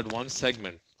 Just that one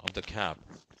segment of the cap,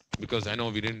 because I know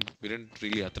we didn't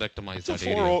really atherectomize that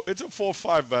area. It's a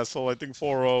 4.5 vessel. I think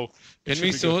 4.0. Can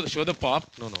we show the pop?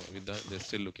 No, with that, they're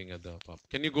still looking at the pop.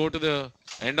 Can you go to the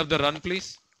end of the run,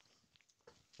 please?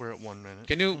 We're at 1 minute.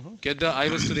 Can you get the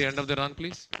IVUS to the end of the run,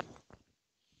 please?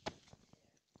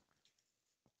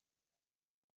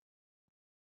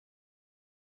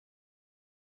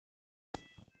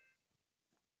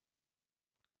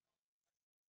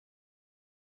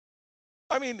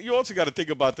 I mean, you also got to think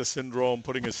about the syndrome,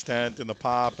 putting a stent in the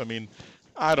pop. I mean,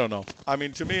 I don't know. I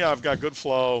mean, to me, I've got good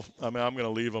flow. I mean, I'm going to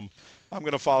leave him. I'm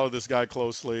going to follow this guy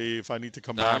closely. If I need to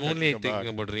come back, I'm only thinking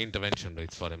about reintervention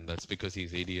rates for him. That's because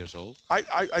he's 80 years old.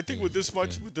 I think with this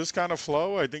much, with this kind of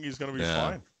flow, I think he's going to be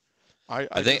fine.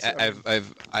 I think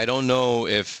I don't know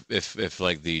if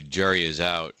like the jury is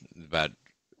out about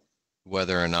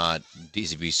whether or not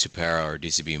DCB supera or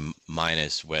DCB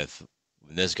minus with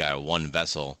this guy, one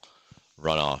vessel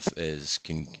runoff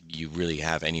can you really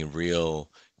have any real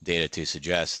data to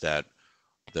suggest that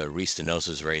the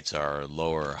restenosis rates are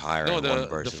lower or higher? No, in one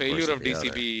versus the failure of the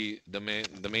DCB, the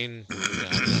main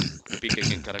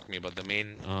PK can correct me, but the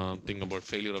main thing about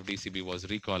failure of DCB was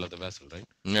recoil of the vessel, right?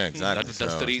 Yeah, exactly.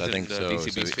 That's the reason I think the so.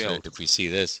 DCBs failed. If we see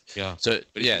this, yeah. So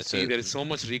but yeah, see, there is so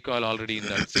much recoil already in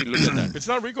that. See, look at that. It's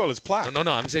not recoil, it's plaque. No.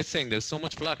 I'm just saying there's so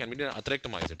much plaque, and we didn't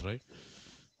atherectomize it, right?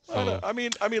 I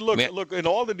mean, look. In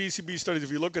all the DCB studies,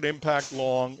 if you look at Impact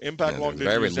Long didn't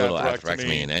very use little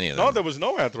atherectomy in any of them. No, there was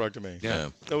no atherectomy. Yeah.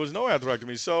 There was no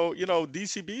atherectomy. So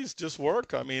DCBs just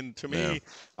work. I mean, to me,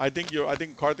 I think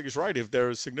Karthik is right. If there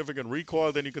is significant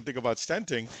recoil, then you can think about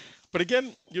stenting. But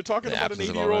again, you're talking about an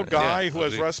 80-year-old guy who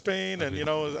has rest pain, and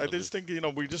I just think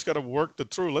we just got to work the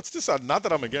through. Let's decide. Not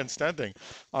that I'm against stenting.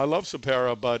 I love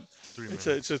supera, but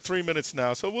it's a 3 minutes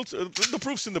now. So the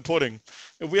proof's in the pudding.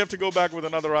 If we have to go back with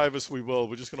another IVUS, we will.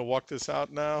 We're just going to walk this out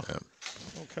now. Yeah.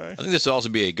 Okay. I think this will also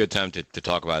be a good time to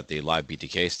talk about the live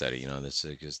BTK study.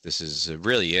 This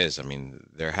really is. I mean,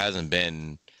 there hasn't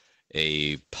been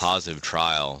a positive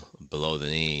trial below the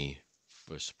knee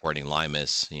for supporting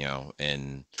limus,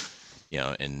 in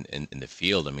the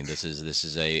field. I mean,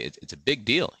 it's a big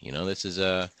deal. This is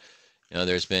You know,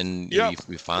 there's been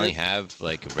we finally have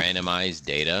like randomized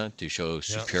data to show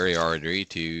superiority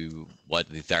to what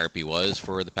the therapy was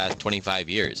for the past 25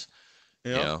 years.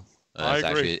 You know, I agree.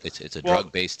 Actually it's a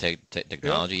drug-based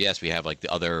technology. Yes, we have like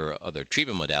the other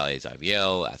treatment modalities,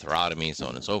 IVL, atherotomy, so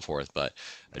on and so forth. But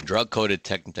a drug-coated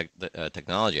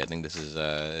technology, I think this is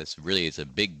it's a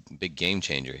big game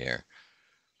changer here.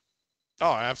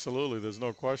 Oh, absolutely. There's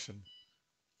no question.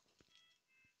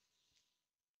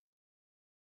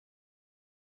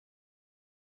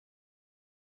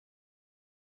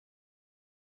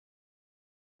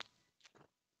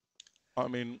 I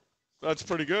mean, that's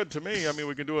pretty good to me. I mean,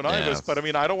 we can do an IVUS, but I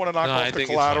mean, I don't want to knock off the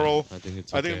collateral. I think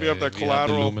it's I think we have that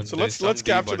collateral. So let's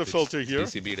capture the filter here.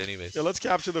 Anyways. Yeah, let's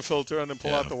capture the filter and then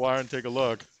pull out the wire and take a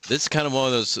look. This is kind of one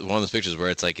of those pictures where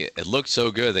it's like it looks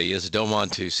so good that you just don't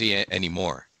want to see it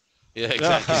anymore. Yeah,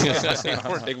 exactly. I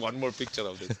want to take one more picture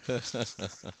of this.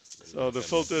 So the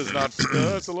filter is not.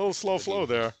 It's a little slow flow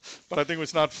there, but I think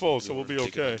it's not full, so we'll be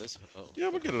okay. Yeah,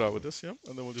 we'll get it out with this. Yeah,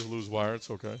 and then we'll just lose wire. It's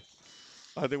okay.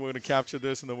 I think we're going to capture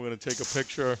this, and then we're going to take a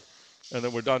picture, and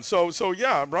then we're done. So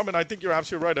yeah, Raman, I think you're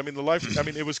absolutely right. I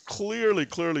mean, it was clearly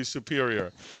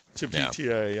superior to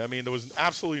PTA. I mean, there was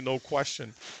absolutely no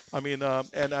question. I mean,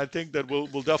 and I think that we'll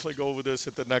definitely go over this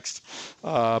at the next,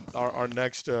 our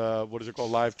next, what is it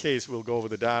called, live case. We'll go over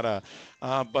the data.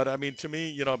 But I mean, to me,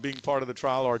 you know, being part of the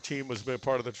trial, our team was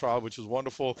part of the trial, which is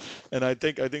wonderful. And I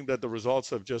think that the results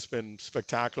have just been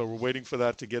spectacular. We're waiting for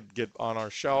that to get on our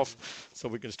shelf so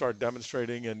we can start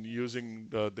demonstrating and using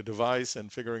the device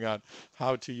and figuring out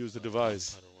how to use the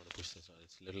device. I don't want to push this on.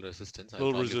 It's a little resistance. I'll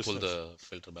pull the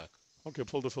filter back. Okay,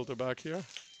 pull the filter back here.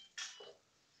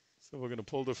 So we're going to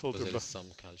pull the filter back. There's some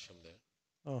calcium there.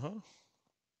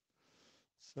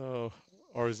 So,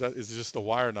 or is it just the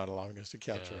wire not allowing us to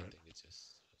capture it? I think it's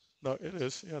just... No, it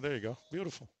is. Yeah, there you go.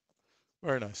 Beautiful.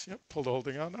 Very nice. Yep, pull the whole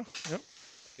thing out now. Yep.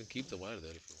 You can keep the wire there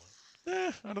if you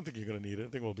want. I don't think you're going to need it. I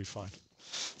think we'll be fine.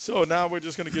 So now we're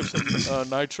just going to give some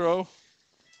nitro.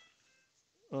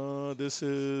 This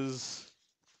is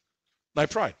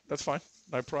nipride. That's fine.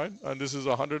 Nipride. And this is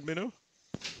 100 minu.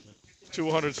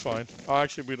 200 is fine. Oh,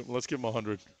 actually, let's give him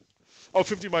 100. Oh,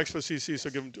 50 mics per cc, so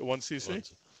give him 1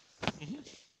 cc.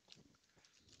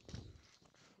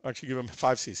 Actually, give him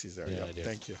 5 cc's there. Yeah,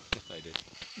 thank you. I did.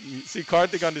 See,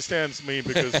 Karthik understands me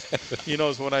because he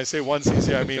knows when I say 1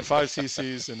 cc, I mean 5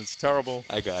 cc's, and it's terrible.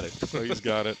 I got it. So he's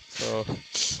got it. So,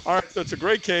 all right, so it's a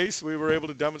great case. We were able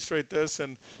to demonstrate this,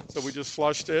 and so we just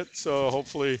flushed it. So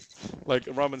hopefully, like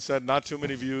Raman said, not too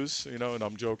many views, you know, and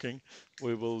I'm joking.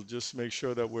 We will just make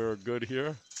sure that we're good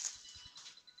here.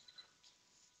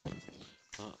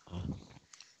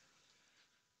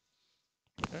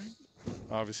 Okay,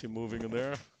 obviously moving in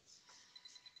there.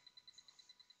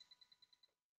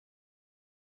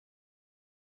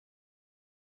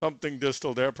 Something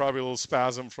distal there, probably a little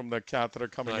spasm from the catheter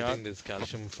coming out. I think there's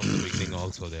calcium from the beginning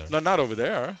also there. No, not over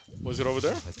there. Was it over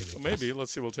there? I think it maybe.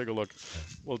 Let's see. We'll take a look.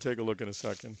 We'll take a look in a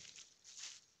second.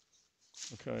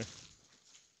 Okay.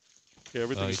 Okay,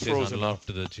 everything's frozen. Unlock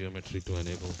to the geometry to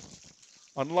enable.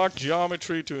 Unlock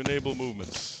geometry to enable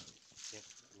movements.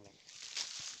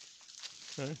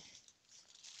 Okay.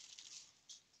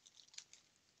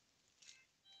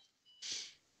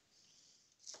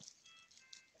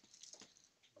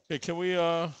 Okay, can we,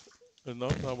 no,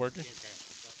 not working?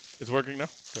 It's working now?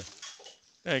 Okay.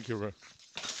 Thank you, Ray.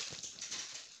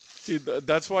 See,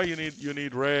 that's why you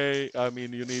need Ray,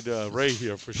 you need Ray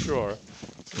here for sure.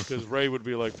 Because Ray would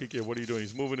be like, PK, what are you doing?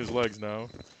 He's moving his legs now.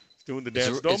 He's doing the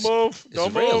dance. Don't move.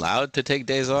 Don't move. Is Ray allowed to take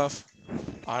days off?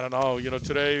 I don't know. You know,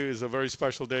 today is a very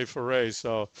special day for Ray,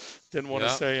 so didn't want to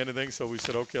say anything. So we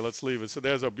said, okay, let's leave it. So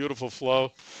there's a beautiful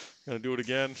flow. Gonna do it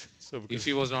again. So if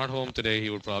he was not home today, he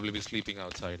would probably be sleeping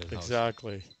outside his house.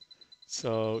 Exactly.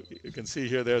 So you can see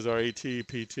here, there's our AT,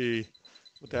 PT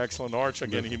with the excellent arch.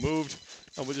 Again, he moved.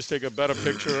 And we'll just take a better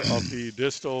picture of the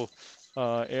distal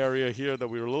area here that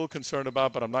we were a little concerned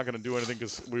about, but I'm not going to do anything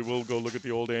because we will go look at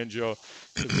the old angio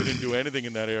because we didn't do anything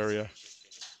in that area.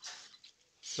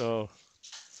 So,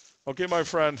 okay, my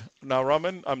friend. Now,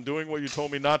 Raman, I'm doing what you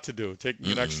told me not to do.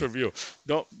 Taking an extra view.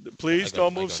 Please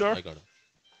don't move, sir. I got it.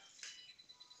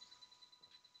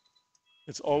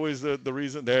 It's always the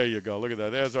reason. There you go. Look at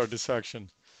that. There's our dissection.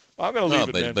 I'm gonna leave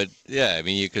it, man. But yeah, I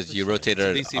mean, because you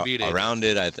rotated around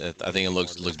it, I think it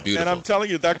looks beautiful. And I'm telling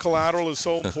you, that collateral is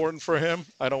so important for him.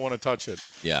 I don't want to touch it.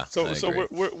 Yeah. So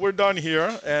we're done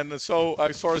here. And so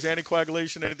as far as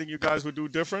anticoagulation, anything you guys would do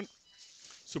different?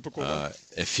 Super cool.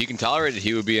 If he can tolerate it,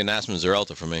 he would be an aspirin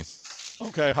Xarelto for me.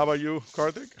 Okay. How about you,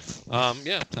 Karthik?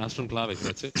 Yeah, aspirin Plavix.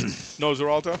 That's it. No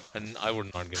Xarelto? And I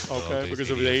would not give it. Okay, because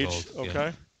of the age.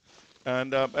 Okay.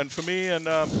 And for me and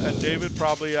David,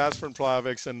 probably aspirin,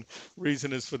 Plavix, and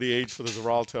reason is for the age for the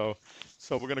Xarelto.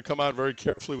 So we're going to come out very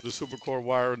carefully with the supercore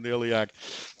wire and the iliac.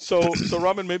 So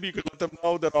Raman, maybe you could let them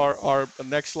know that our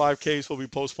next live case will be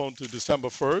postponed to December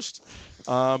 1st,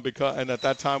 and at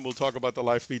that time we'll talk about the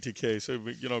life BTK. So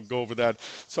we, go over that.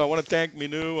 So I want to thank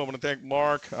Minu. I want to thank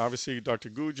Mark, obviously Dr.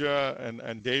 Guja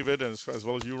and David, as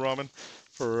well as you, Raman,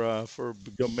 for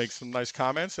make some nice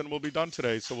comments, and we'll be done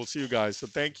today. So we'll see you guys. So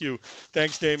thank you.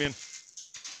 Thanks, Damien.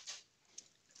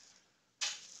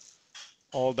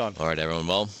 All done. All right, everyone.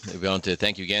 Well, we want to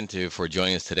thank you again for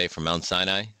joining us today from Mount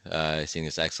Sinai, seeing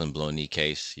this excellent below knee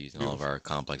case, using all of our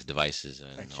complex devices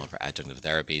and all of our adjunctive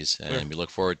therapies. And we look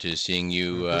forward to seeing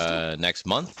you next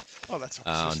month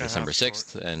on December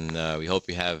 6th. And we hope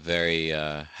you have very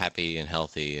happy and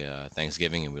healthy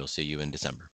Thanksgiving, and we'll see you in December.